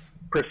prize.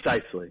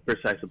 Precisely. But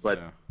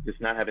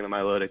just not having the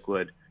Milotic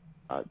would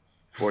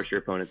force your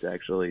opponent to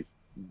actually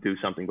do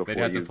something before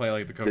they'd have to play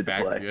like the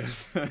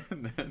Cofagrigus.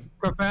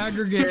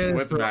 Cofagrigus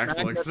with Max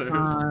Elixirs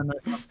or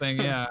something,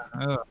 yeah.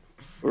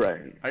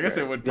 Right. I guess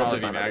it would probably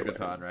be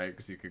Magneton, right?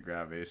 Because you could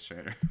grab Ace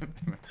Trainer.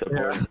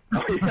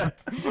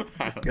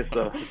 I guess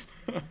so.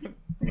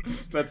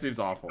 That seems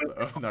awful,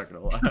 though. I'm not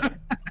going to lie.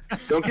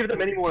 Don't give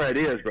them any more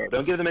ideas, bro.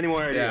 Don't give them any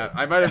more ideas. Yeah,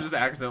 I might have just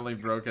accidentally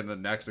broken the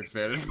next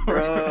expanded form.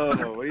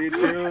 Bro, what are you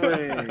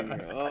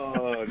doing?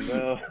 Oh,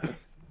 no.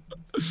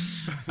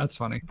 That's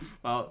funny.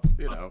 Well,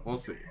 we'll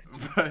see.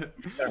 But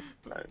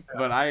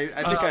I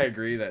think I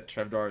agree that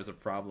Trev Noir is a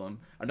problem.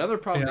 Another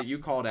problem that you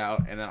called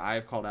out, and that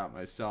I've called out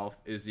myself,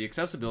 is the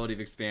accessibility of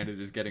Expanded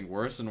is getting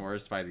worse and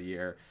worse by the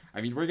year. I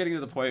mean, we're getting to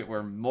the point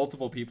where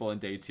multiple people in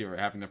Day 2 are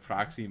having to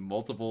proxy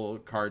multiple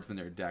cards in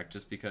their deck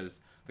just because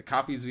the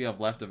copies we have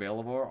left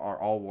available are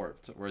all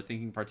warped. We're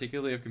thinking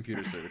particularly of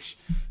Computer Search.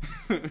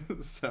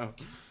 So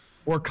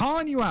we're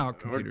calling you out,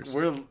 Computer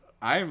Search.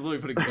 I am literally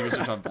putting Computer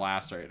Search on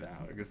blast right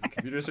now because the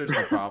Computer Search is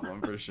a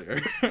problem for sure.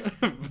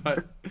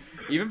 But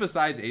even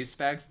besides Ace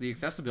Specs, the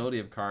accessibility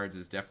of cards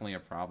is definitely a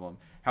problem.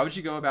 How would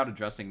you go about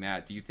addressing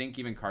that? Do you think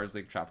even cards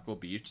like Tropical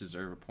Beach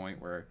deserve a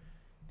point where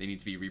they need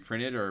to be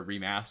reprinted or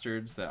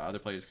remastered so that other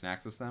players can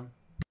access them?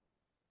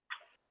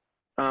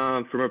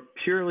 From a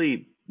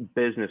purely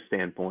business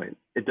standpoint,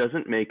 it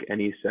doesn't make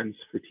any sense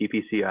for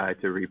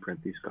TPCI to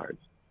reprint these cards.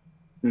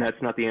 And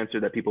that's not the answer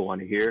that people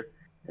want to hear.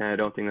 And I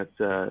don't think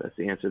that's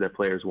the answer that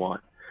players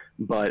want.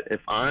 But if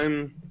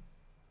I'm,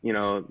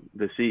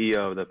 the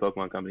CEO of the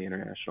Pokemon Company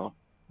International,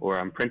 or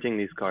I'm printing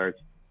these cards,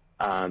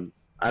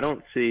 I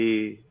don't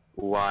see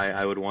why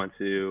I would want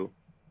to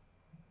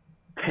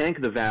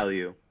tank the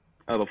value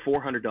of a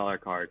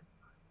 $400 card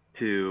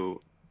to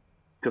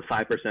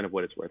 5% of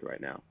what it's worth right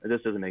now. It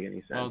just doesn't make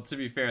any sense. Well, to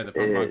be fair, the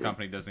Pokemon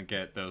Company doesn't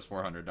get those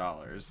 $400.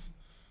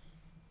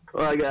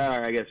 Well, I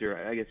guess you're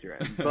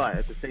right. But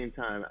at the same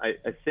time, I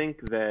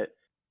think that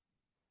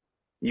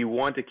you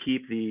want to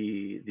keep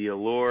the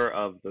allure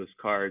of those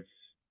cards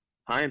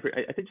high. And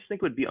I just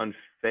think it would be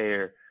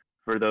unfair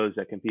for those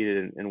that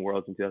competed in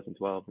Worlds in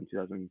 2012 and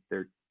 2011,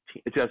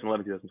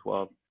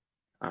 2012,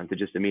 to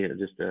just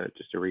immediately just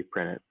to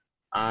reprint it.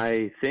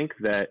 I think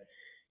that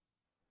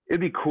it'd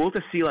be cool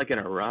to see like an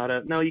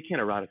errata. No, you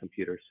can't errata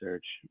computer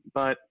search,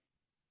 but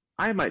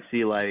I might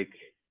see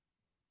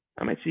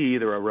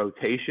either a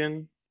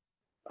rotation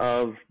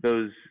of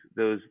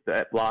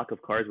that block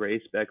of cards where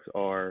A specs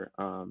are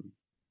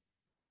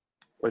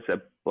what's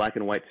that, black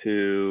and white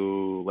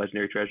to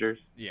legendary treasures.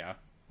 Yeah.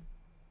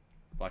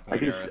 Black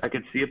and white I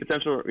could see a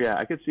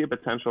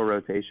potential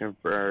rotation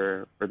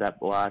for that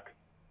block,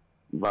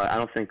 but I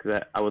don't think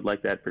that I would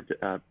like that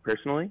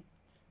personally.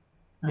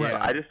 Yeah.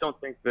 I just don't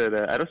think that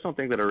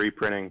a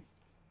reprinting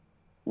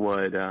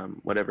would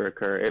ever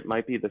occur. It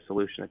might be the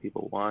solution that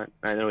people want.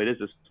 I know it is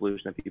the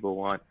solution that people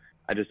want.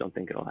 I just don't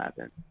think it'll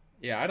happen.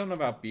 Yeah, I don't know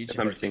about Beach in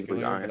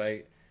particular,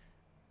 but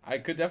I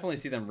could definitely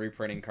see them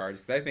reprinting cards,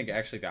 because I think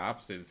actually the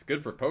opposite. It's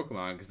good for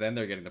Pokemon, because then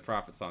they're getting the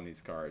profits on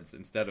these cards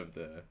instead of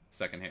the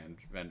secondhand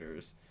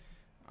vendors.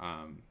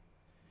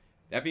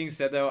 That being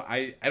said, though,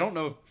 I don't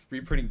know if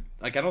reprinting,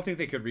 like, I don't think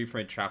they could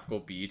reprint Tropical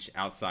Beach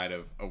outside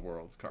of a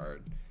Worlds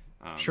card.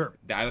 Sure.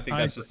 I don't think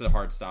that's just a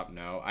hard stop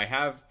no. I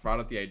have brought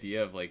up the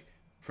idea of, like,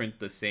 print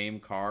the same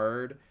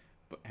card,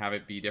 but have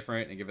it be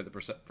different and give it the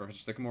Professor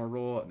Sycamore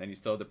rule, and then you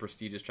still have the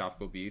prestigious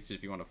Tropical Beach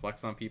if you want to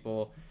flex on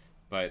people,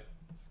 but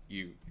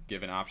you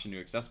give an option to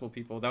accessible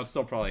people. That would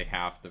still probably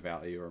half the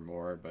value or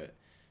more, but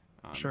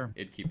sure,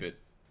 it'd keep it.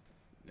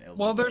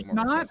 Well, there's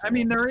not. Accessible. I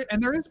mean,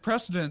 there is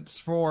precedence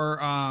for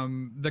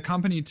the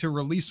company to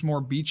release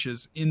more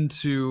beaches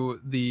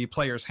into the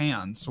players'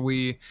 hands.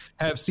 We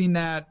have seen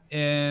that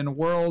in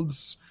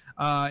Worlds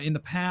in the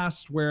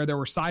past, where there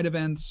were side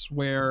events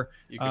where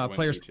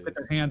players put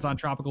their hands on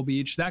Tropical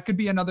Beach. That could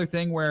be another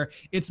thing where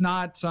it's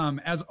not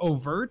as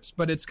overt,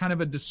 but it's kind of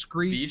a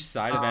discrete beach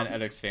side event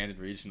at expanded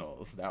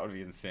regionals. That would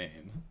be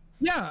insane.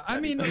 Yeah, I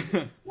mean,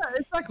 yeah,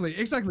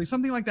 exactly.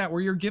 Something like that,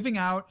 where you're giving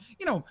out,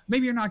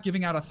 maybe you're not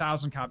giving out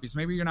 1,000 copies.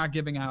 Maybe you're not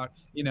giving out,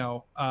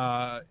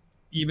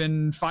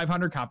 even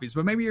 500 copies,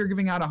 but maybe you're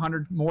giving out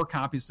 100 more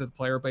copies to the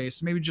player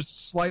base. Maybe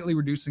just slightly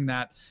reducing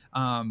that,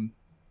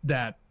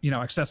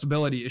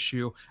 accessibility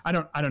issue. I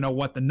don't know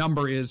what the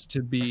number is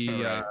to be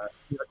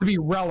to be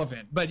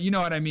relevant, but you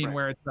know what I mean, right.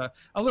 Where it's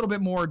a little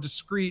bit more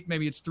discreet.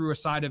 Maybe it's through a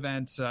side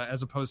event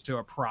as opposed to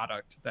a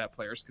product that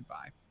players could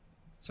buy.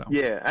 So.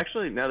 Yeah,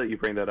 actually, now that you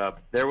bring that up,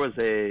 there was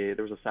a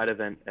side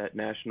event at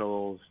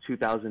Nationals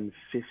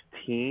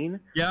 2015.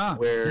 Yeah,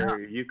 where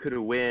you could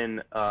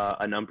win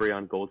an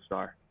Umbreon Gold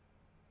Star.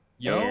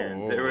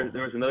 And there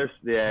was another.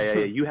 Yeah.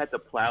 You had to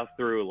plow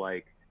through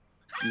like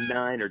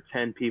 9 or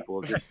 10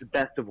 people, just the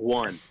best of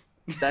one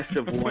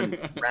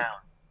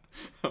round.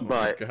 Oh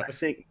but I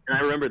think, and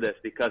I remember this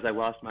because I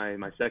lost my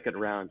second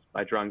round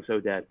by drawing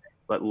So Dead.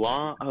 But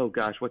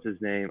what's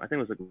his name? I think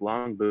it was like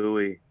Long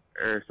Bowie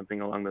or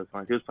something along those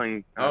lines. He was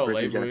playing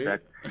versus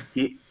Genesect.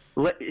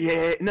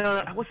 No,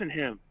 it wasn't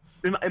him.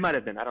 It might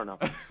have been. I don't know.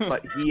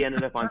 But he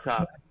ended up on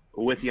top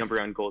with the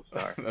Umbreon Gold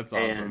Star. That's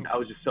awesome. And I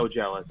was just so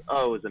jealous.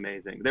 Oh, it was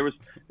amazing. There were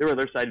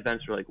other side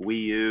events for like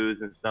Wii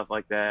U's and stuff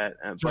like that.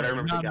 But I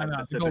remember the guy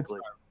specifically.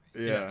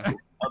 Yeah.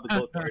 Of the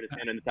Gold Star, his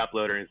hand in the top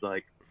loader, and he's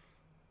like,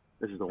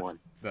 "This is the one."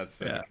 That's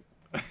sick.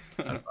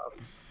 Yeah.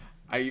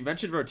 You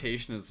mentioned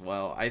rotation as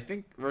well. I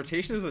think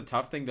rotation is a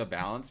tough thing to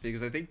balance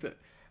because I think that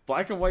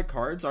black and white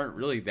cards aren't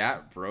really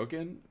that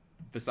broken,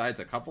 besides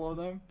a couple of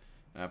them.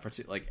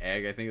 Like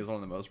Egg, I think, is one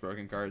of the most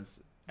broken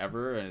cards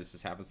ever, and it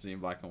just happens to be in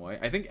black and white.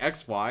 I think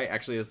XY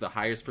actually has the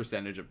highest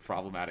percentage of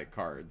problematic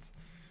cards.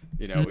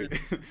 We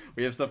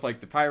have stuff like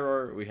the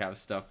Pyroar, we have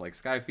stuff like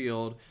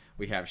Skyfield,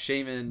 we have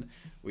Shaman,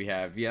 we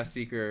have VS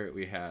Seeker,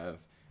 we have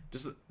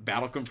just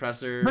Battle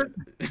Compressor.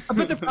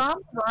 But the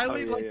problem,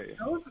 Riley,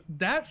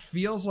 that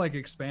feels like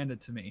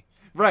expanded to me.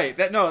 Right.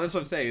 That's what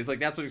I'm saying. It's like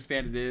that's what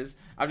expanded is.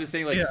 I'm just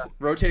saying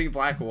rotating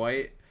black and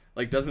white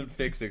doesn't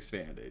fix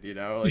expanded, you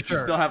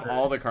still have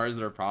all the cards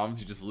that are problems,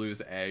 you just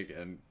lose Egg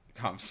and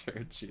Comp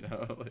Search,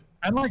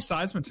 And like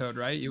Seismitoad,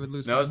 right? You would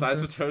lose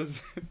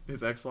Seismitoad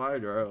is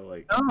XY,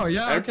 bro.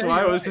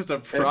 XY was just a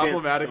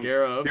problematic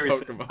era of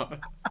Pokemon.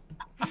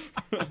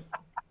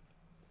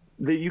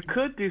 You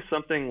could do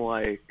something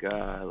like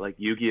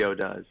Yu-Gi-Oh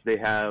does. They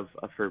have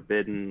a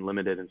forbidden,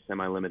 limited, and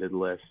semi-limited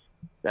list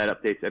that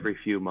updates every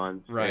few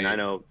months. Right. And I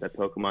know that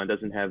Pokemon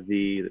doesn't have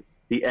the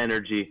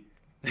energy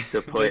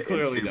to put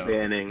into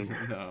banning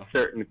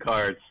certain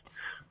cards.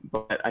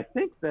 But I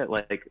think that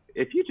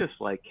if you just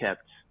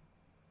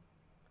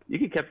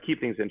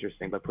keep things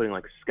interesting by putting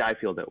like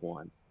Skyfield at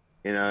 1.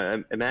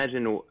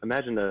 Imagine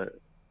the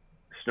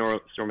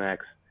Snorlax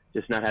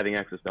just not having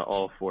access to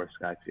all 4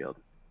 Skyfield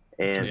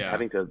and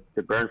having to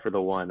burn for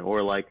the 1,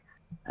 or like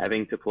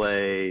having to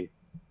play,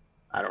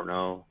 I don't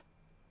know.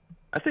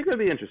 I think that'd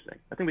be interesting.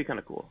 I think it'd be kind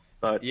of cool.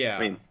 But I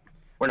mean,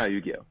 we're not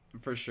Yu-Gi-Oh.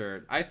 For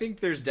sure. I think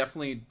there's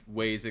definitely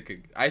ways it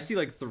could. I see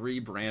like 3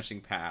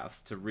 branching paths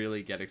to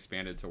really get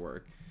expanded to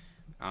work.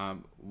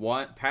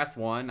 Path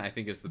 1 I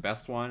think is the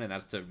best one, and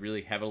that's to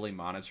really heavily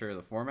monitor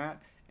the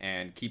format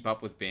and keep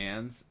up with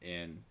bans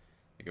in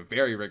like a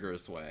very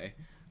rigorous way.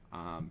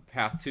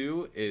 Path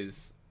 2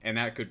 is, and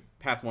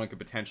Path 1 could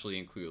potentially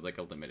include like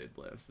a limited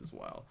list as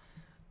well.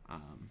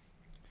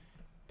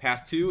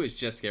 Path 2 is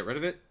just get rid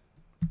of it.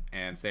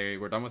 and say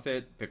we're done with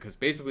it, because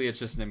basically it's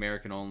just an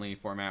American only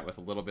format with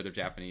a little bit of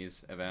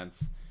Japanese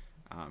events.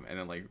 And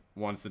then, like,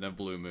 once in a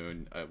blue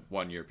moon,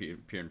 one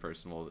European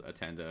person will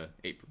attend a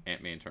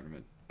Ant-Man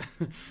tournament.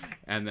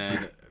 And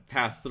then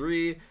path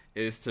 3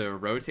 is to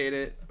rotate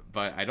it,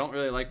 but I don't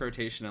really like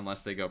rotation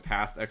unless they go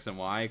past X and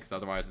Y, because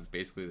otherwise it's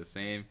basically the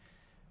same.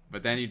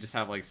 But then you just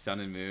have, like,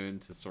 Sun and Moon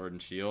to Sword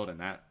and Shield, and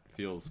that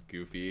feels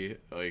goofy.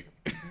 Like,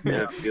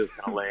 yeah, it feels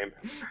kind of lame.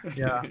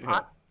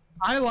 Yeah.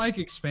 I like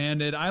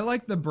Expanded. I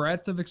like the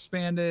breadth of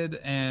Expanded,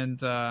 and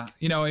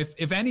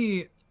if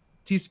any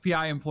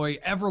TCPI employee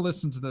ever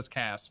listens to this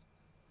cast,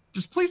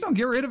 just please don't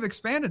get rid of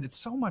Expanded. It's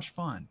so much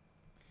fun.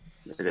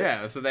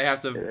 Yeah, so they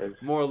have to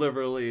more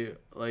liberally,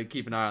 like,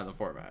 keep an eye on the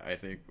format. I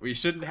think we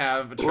shouldn't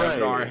have a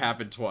Trevnar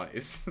happen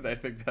twice. I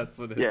think that's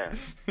what it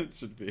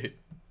should be.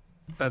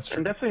 That's true.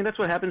 And definitely that's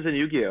what happens in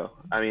Yu-Gi-Oh!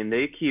 I mean,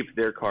 they keep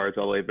their cards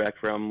all the way back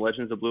from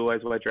Legends of Blue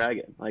Eyes White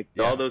Dragon. Like,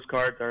 all those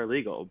cards are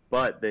illegal,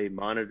 but they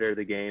monitor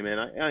the game. And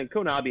I mean,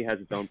 Konami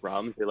has its own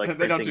problems.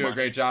 They don't do a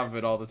great job of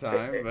it all the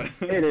time.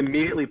 But... and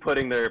immediately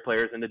putting their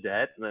players into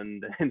debt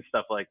and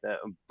stuff like that.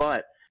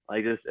 But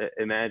like, just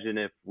imagine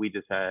if we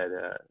just had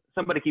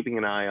somebody keeping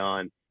an eye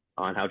on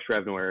how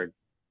Trevnar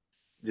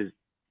just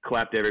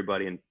clapped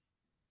everybody and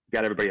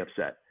got everybody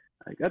upset.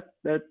 Like,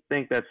 I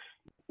think that's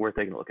worth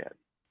taking a look at.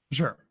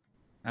 Sure.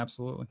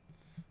 Absolutely.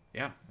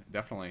 Yeah,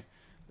 definitely.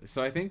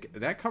 So I think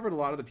that covered a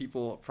lot of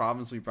the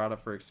problems we brought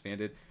up for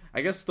Expanded.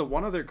 I guess the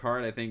one other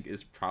card I think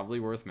is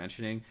probably worth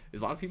mentioning is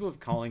a lot of people have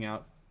calling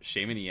out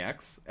Shaman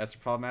EX as a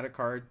problematic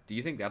card. Do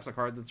you think that's a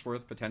card that's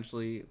worth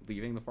potentially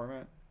leaving the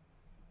format?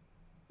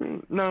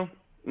 No.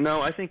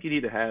 I think you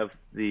need to have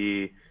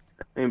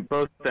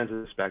both ends of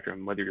the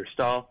spectrum, whether you're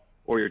stall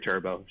or your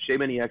turbo.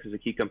 Shaman EX is a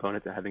key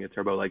component to having a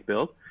turbo-like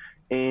build.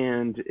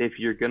 And if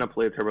you're going to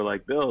play a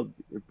turbo-like build,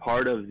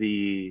 part of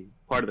the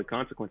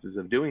consequences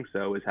of doing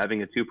so is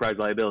having a 2-prize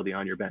liability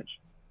on your bench.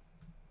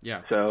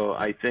 Yeah. So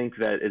I think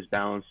that is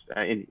balanced.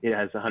 It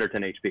has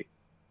 110 HP.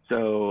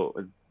 So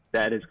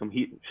that is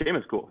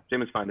Shaman's cool.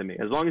 Shaman's fine to me.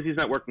 As long as he's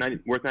not worth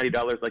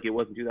 $90 like it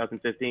was in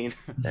 2015,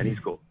 then he's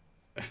cool.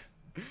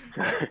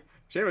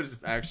 Shaman's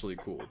just actually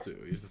cool too.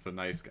 He's just a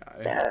nice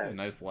guy, a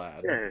nice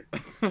lad. Yeah.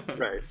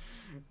 Right.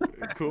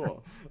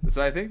 Cool.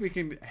 So I think we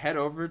can head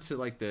over to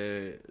like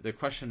the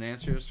question and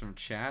answers from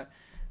chat.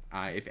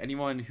 If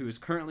anyone who is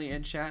currently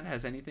in chat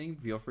has anything,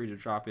 feel free to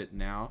drop it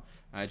now.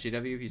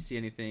 JW, if you see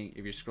anything,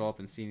 if you scroll up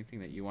and see anything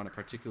that you want to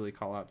particularly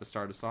call out to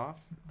start us off.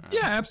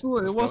 Yeah,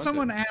 absolutely. Well,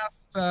 someone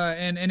asked,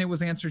 and it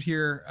was answered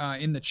here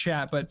in the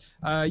chat, but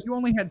you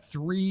only had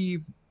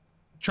 3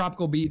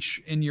 Tropical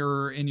Beach in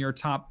your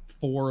top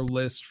 4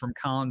 list from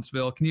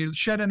Collinsville. Can you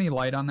shed any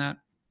light on that?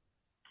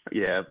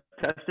 Yeah,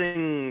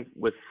 testing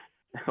with.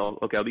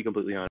 Okay, I'll be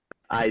completely honest.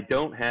 I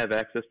don't have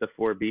access to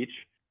 4 Beach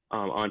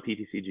on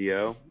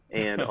PTCGO,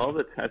 and all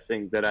the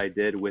testing that I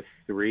did with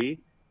 3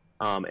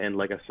 and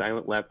like a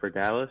silent lab for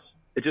Dallas,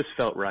 it just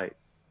felt right.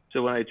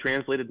 So when I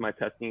translated my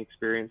testing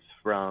experience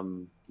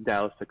from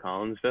Dallas to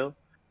Collinsville,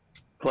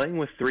 playing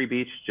with 3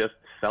 Beach just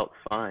felt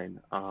fine.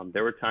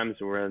 There were times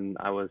where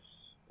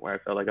I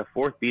felt like a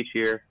 4th Beach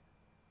here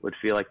would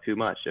feel like too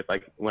much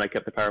when I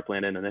kept the power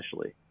plant in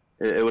initially.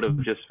 It would have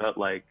just felt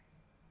like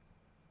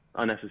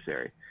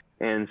unnecessary.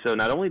 And so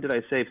not only did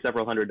I save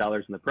several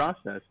 $100s in the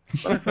process,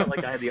 but I felt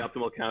like I had the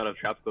optimal count of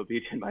Tropical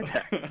Beach in my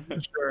deck.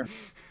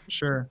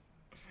 Sure.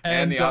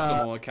 And the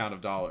optimal account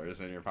of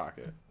dollars in your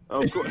pocket.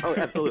 Oh, cool. Oh,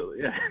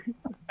 absolutely, yeah.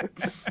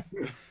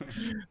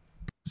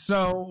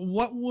 So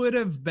what would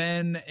have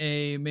been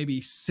a maybe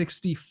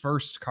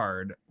 61st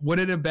card? Would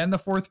it have been the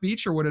 4th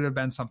Beach, or would it have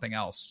been something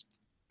else?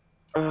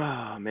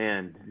 Oh,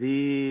 man.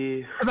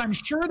 Because I'm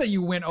sure that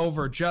you went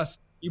over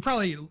you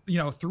probably,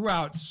 threw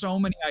out so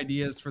many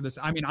ideas for this.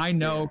 I mean, I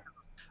know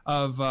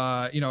of,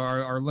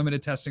 our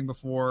limited testing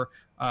before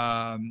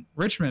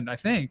Richmond, I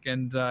think.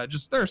 And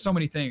just there are so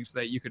many things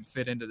that you could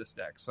fit into this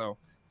deck. So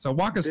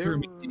walk us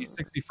through the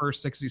 61st,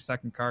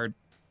 62nd card.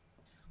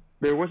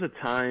 There was a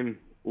time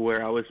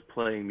where I was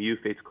playing Mew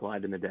Fates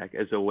Collide in the deck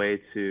as a way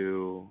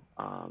to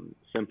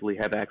simply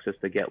have access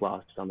to Get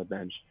Lost on the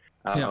bench,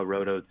 a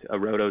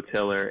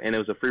Rototiller, and it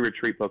was a free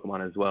retreat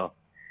Pokemon as well.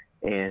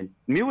 And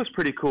Mew was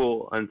pretty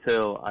cool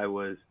until I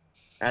was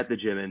at the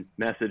gym and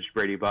messaged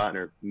Brady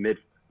Botner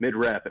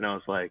mid-rep, and I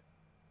was like,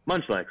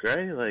 Munchlax,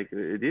 right? Like,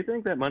 do you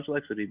think that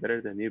Munchlax would be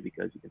better than Mew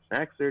because you can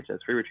snack search, has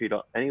free retreat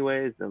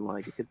anyways, and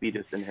like it could be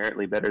just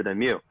inherently better than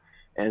Mew?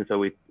 And so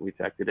we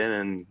tacked it in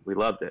and we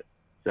loved it.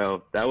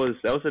 So that was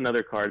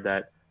another card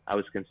that I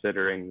was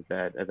considering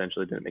that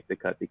eventually didn't make the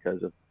cut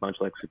because of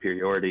Munchlax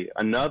superiority.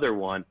 Another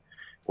one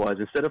was,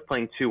 instead of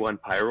playing 2-1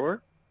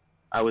 Pyroar,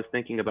 I was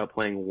thinking about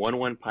playing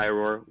 1-1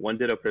 Pyroar, 1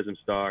 Ditto Prism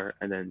Star,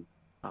 and then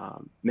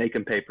Make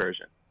Him Pay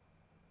Persian.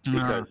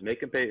 Because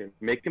Make Him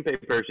Pay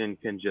Persian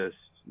can just,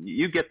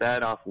 you get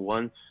that off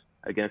once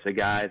against a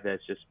guy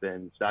that's just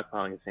been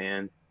stockpiling his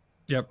hand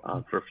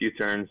for a few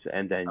turns,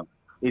 and then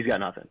he's got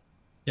nothing.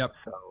 Yep.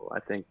 So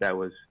I think that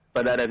was,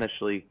 but that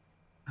initially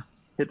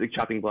hit the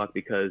chopping block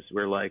because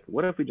we're like,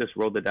 what if we just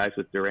rolled the dice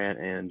with Durant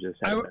and just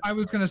I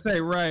was going to say,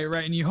 right.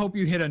 And you hope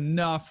you hit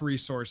enough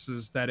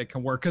resources that it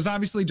can work. Because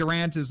obviously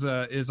Durant is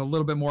a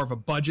little bit more of a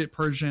budget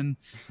Persian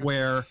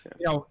where,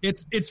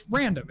 it's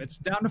random. It's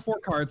down to 4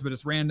 cards, but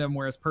it's random,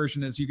 whereas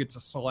Persian is you get to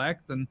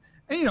select. And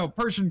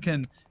Persian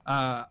can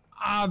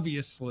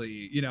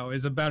obviously,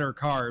 is a better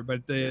card,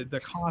 but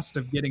the cost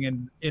of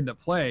getting into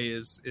play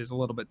is a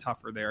little bit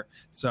tougher there.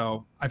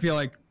 So I feel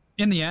like,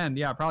 in the end,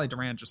 probably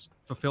Durant just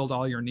fulfilled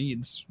all your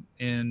needs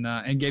and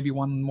gave you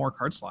one more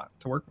card slot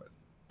to work with.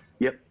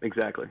 Yep,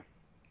 exactly.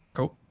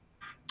 Cool.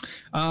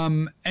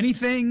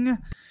 Anything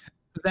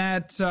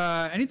that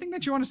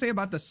you want to say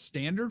about the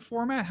standard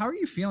format? How are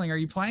you feeling? Are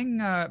you planning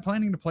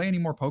to play any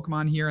more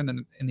Pokemon here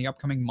in the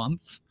upcoming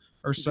month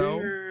or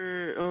so?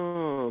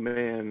 Oh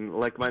man,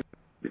 like my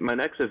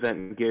next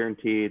event,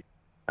 guaranteed,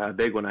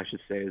 big one I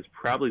should say, is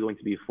probably going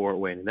to be Fort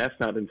Wayne, and that's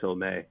not until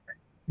May.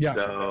 Yeah.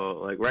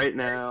 So, like, right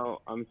now,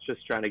 I'm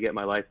just trying to get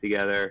my life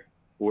together.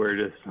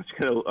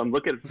 I'm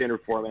looking at standard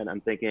format.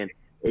 I'm thinking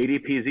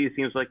ADPZ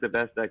seems like the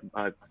best deck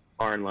by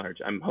far and large.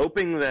 I'm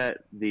hoping that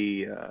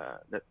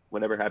that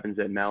whatever happens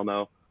in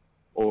Malmo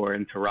or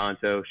in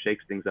Toronto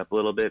shakes things up a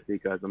little bit,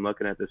 because I'm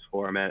looking at this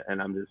format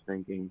and I'm just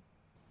thinking,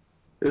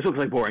 this looks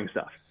like boring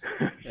stuff.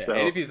 Yeah, so,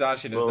 ADP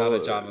Zacian is not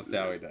a John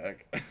Mostowy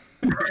deck.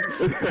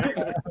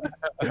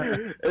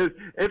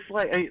 it's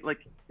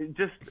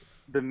just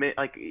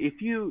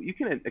if you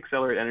can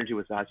accelerate energy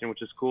with Zacian,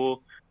 which is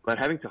cool, but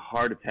having to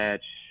hard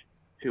attach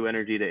 2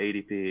 energy to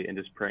ADP and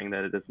just praying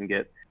that it doesn't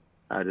get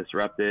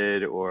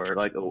disrupted, or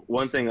like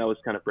one thing I was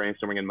kind of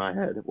brainstorming in my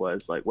head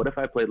was like, what if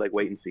I played like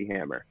Wait and See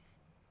Hammer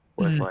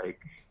with like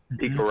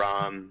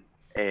Pikarom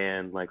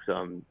and like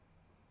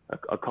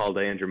a Call to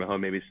Andrew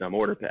Mahone, maybe some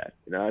Order Pad.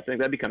 I think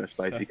that'd be kind of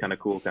spicy, kind of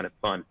cool, kind of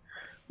fun.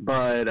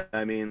 But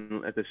I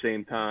mean, at the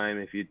same time,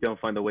 if you don't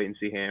find the Wait and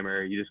See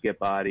Hammer, you just get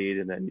bodied,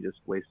 and then you just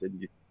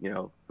wasted,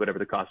 whatever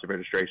the cost of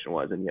registration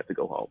was, and you have to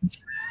go home.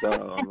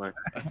 So I'm like,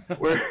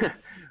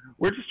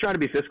 we're just trying to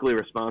be fiscally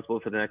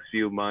responsible for the next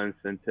few months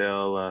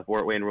until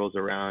Fort Wayne rolls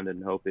around,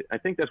 and I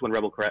think that's when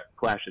Rebel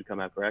Clash should come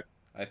out, correct?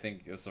 I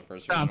think it's the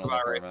first regional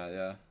format,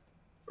 yeah.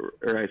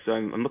 All right, so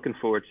I'm looking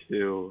forward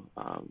to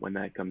when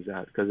that comes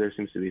out, because there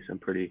seems to be some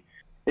pretty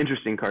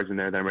interesting cards in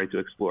there that I'm ready to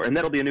explore, and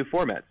that'll be a new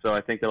format. So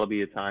I think that'll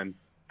be a time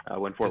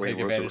when Fort Wayne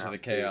take advantage of the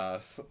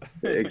chaos.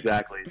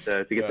 Exactly,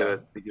 to get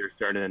the gears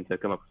started and to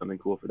come up with something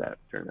cool for that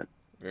tournament.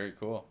 Very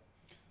cool.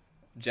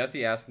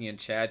 Jesse asking in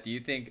chat, do you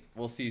think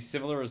we'll see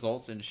similar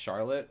results in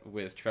Charlotte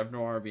with Trev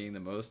Noir being the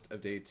most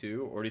of day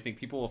 2, or do you think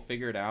people will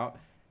figure it out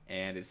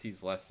and it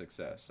sees less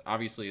success?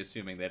 Obviously,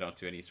 assuming they don't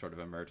do any sort of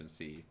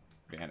emergency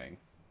banning.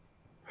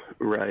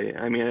 Right.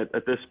 I mean,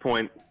 at this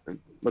point, it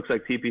looks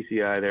like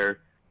TPCI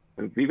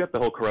we've got the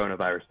whole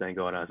coronavirus thing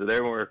going on, so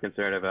they're more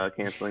concerned about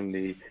canceling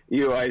the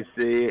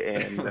UIC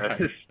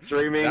and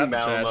streaming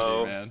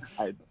Malmo.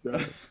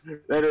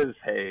 That is,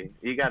 hey,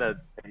 you gotta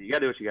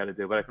do what you gotta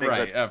do. But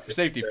I think for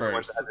safety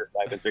first.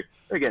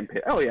 Again,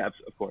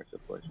 of course.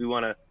 We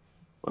want to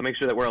make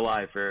sure that we're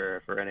alive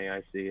for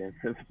NAIC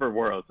and for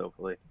Worlds,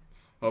 hopefully.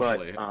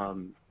 Hopefully.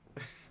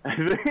 But,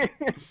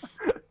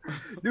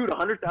 dude,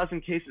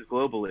 100,000 cases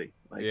globally.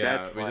 We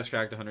just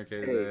cracked 100K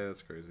today.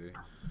 That's crazy.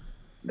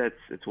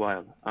 It's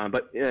wild.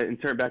 But in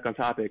turn, back on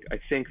topic, I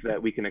think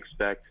that we can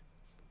expect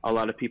a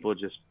lot of people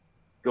just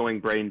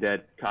going brain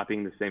dead,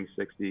 copying the same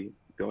 60,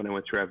 going in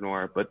with Trev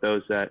Noir. But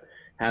those that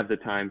have the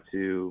time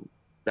to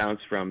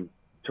bounce from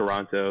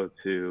Toronto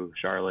to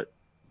Charlotte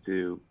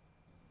to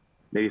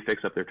maybe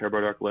fix up their Turbo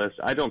Dark list,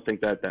 I don't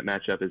think that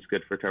matchup is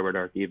good for Turbo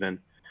Dark even,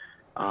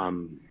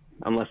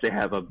 unless they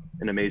have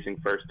an amazing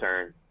first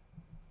turn.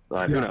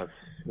 But who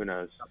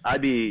knows?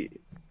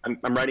 I'm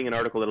writing an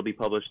article that'll be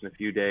published in a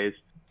few days.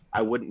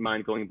 I wouldn't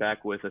mind going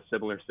back with a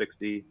similar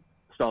 60,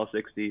 stall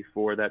 60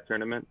 for that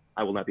tournament.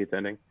 I will not be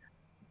attending,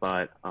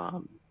 but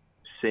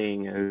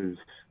seeing as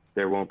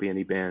there won't be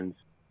any bans,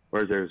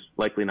 or there's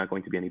likely not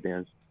going to be any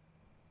bans,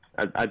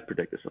 I'd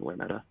predict a similar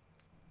meta.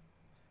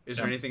 Is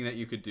there anything that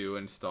you could do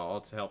in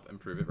stall to help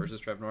improve it versus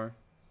Trev Noir?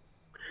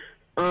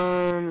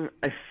 I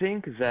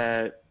think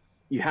that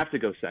you have to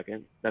go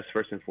second. That's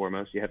first and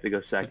foremost. You have to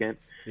go second.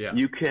 Yeah.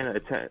 You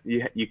can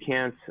you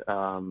can't.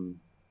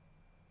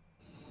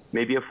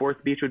 Maybe a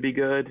 4th beach would be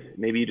good.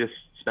 Maybe you just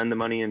spend the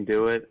money and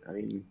do it. I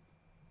mean,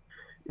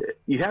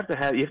 you have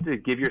to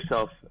give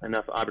yourself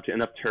enough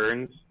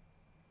turns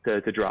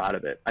to draw out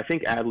of it. I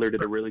think Adler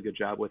did a really good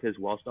job with his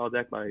wall stall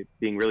deck by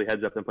being really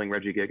heads up and playing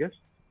Regigigas.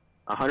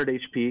 100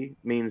 HP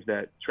means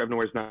that Trev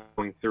Noir is not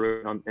going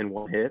through it in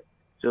one hit,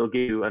 so it'll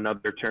give you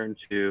another turn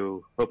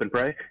to hope and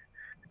pray.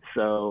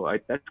 So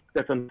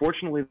that's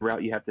unfortunately the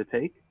route you have to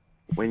take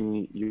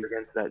when you're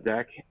against that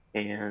deck,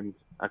 and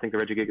I think the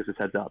Regigigas is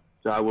heads up.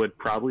 So I would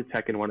probably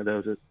tech in one of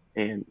those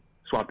and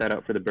swap that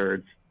out for the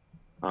birds.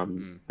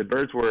 The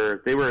birds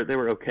were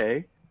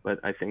okay, but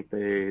I think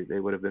they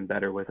would have been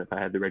better with if I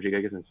had the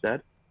Regigigas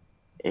instead.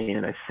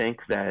 And I think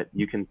that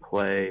you can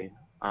play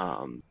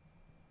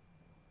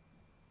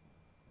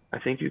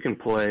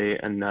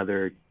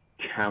another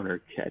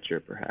counter catcher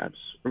perhaps,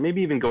 or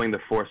maybe even going the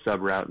 4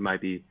 sub route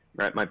might be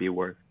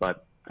worth.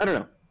 But I don't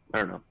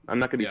know. I'm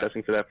not going to be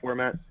testing for that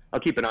format. I'll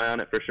keep an eye on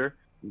it for sure,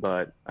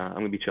 but I'm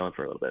going to be chilling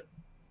for a little bit.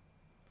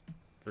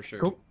 For sure.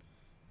 Cool.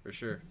 For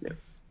sure. Yeah.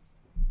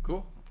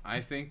 Cool.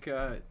 I think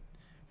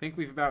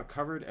we've about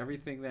covered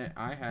everything that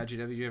I had.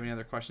 GW, do you have any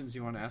other questions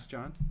you want to ask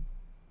John?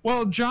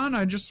 Well, John,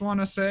 I just want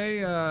to say,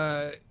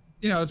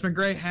 it's been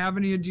great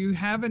having you. Do you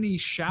have any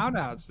shout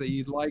outs that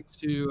you'd like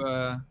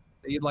to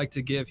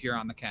give here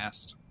on the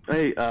cast?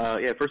 Hey,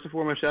 first and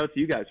foremost, shout out to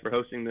you guys for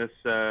hosting this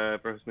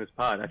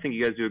pod. I think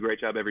you guys do a great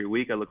job every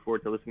week. I look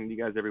forward to listening to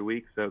you guys every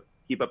week, so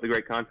keep up the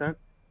great content.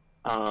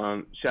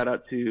 Shout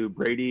out to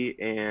Brady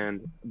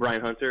and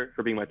Brian Hunter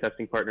for being my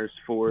testing partners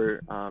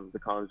for the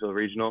Collinsville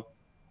Regional.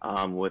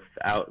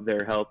 Without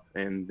their help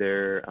and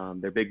their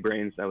big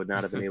brains, I would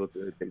not have been able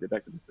to take the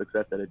back to the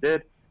success that it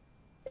did.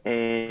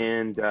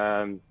 And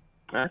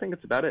I think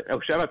that's about it. Oh,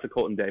 shout out to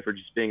Colton Day for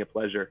just being a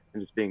pleasure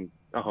and just being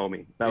a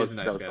homie. That was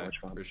nice guy, so much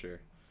fun. For sure.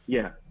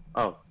 Yeah.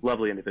 Oh,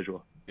 lovely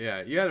individual.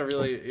 Yeah, you had a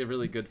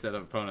really good set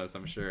of opponents,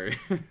 I'm sure.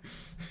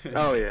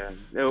 Oh yeah,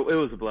 it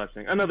was a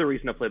blessing. Another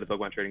reason to play the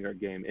Pokemon Trading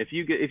Card game. If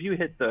you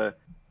had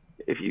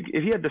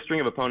the string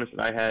of opponents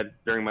that I had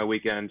during my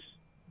weekends,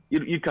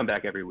 you'd come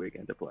back every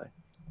weekend to play.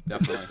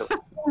 Definitely.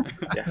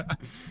 Yeah.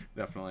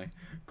 Definitely.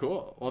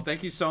 Cool. Well,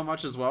 thank you so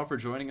much as well for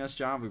joining us,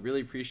 John. We really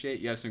appreciate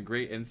it. You have some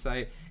great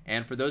insight.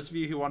 And for those of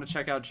you who want to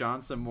check out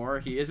John some more,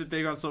 he isn't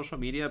big on social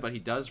media, but he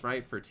does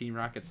write for Team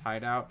Rocket's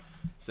Hideout.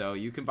 So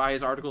you can buy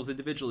his articles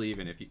individually,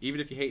 even if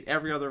you hate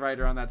every other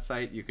writer on that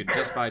site, you can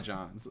just buy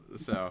John's.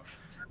 So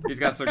he's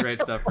got some great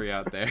stuff for you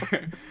out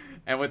there.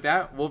 And with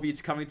that, we'll be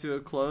coming to a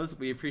close.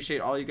 We appreciate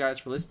all you guys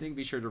for listening.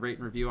 Be sure to rate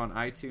and review on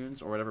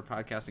iTunes or whatever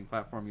podcasting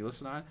platform you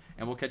listen on,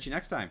 and we'll catch you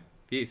next time.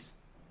 Peace.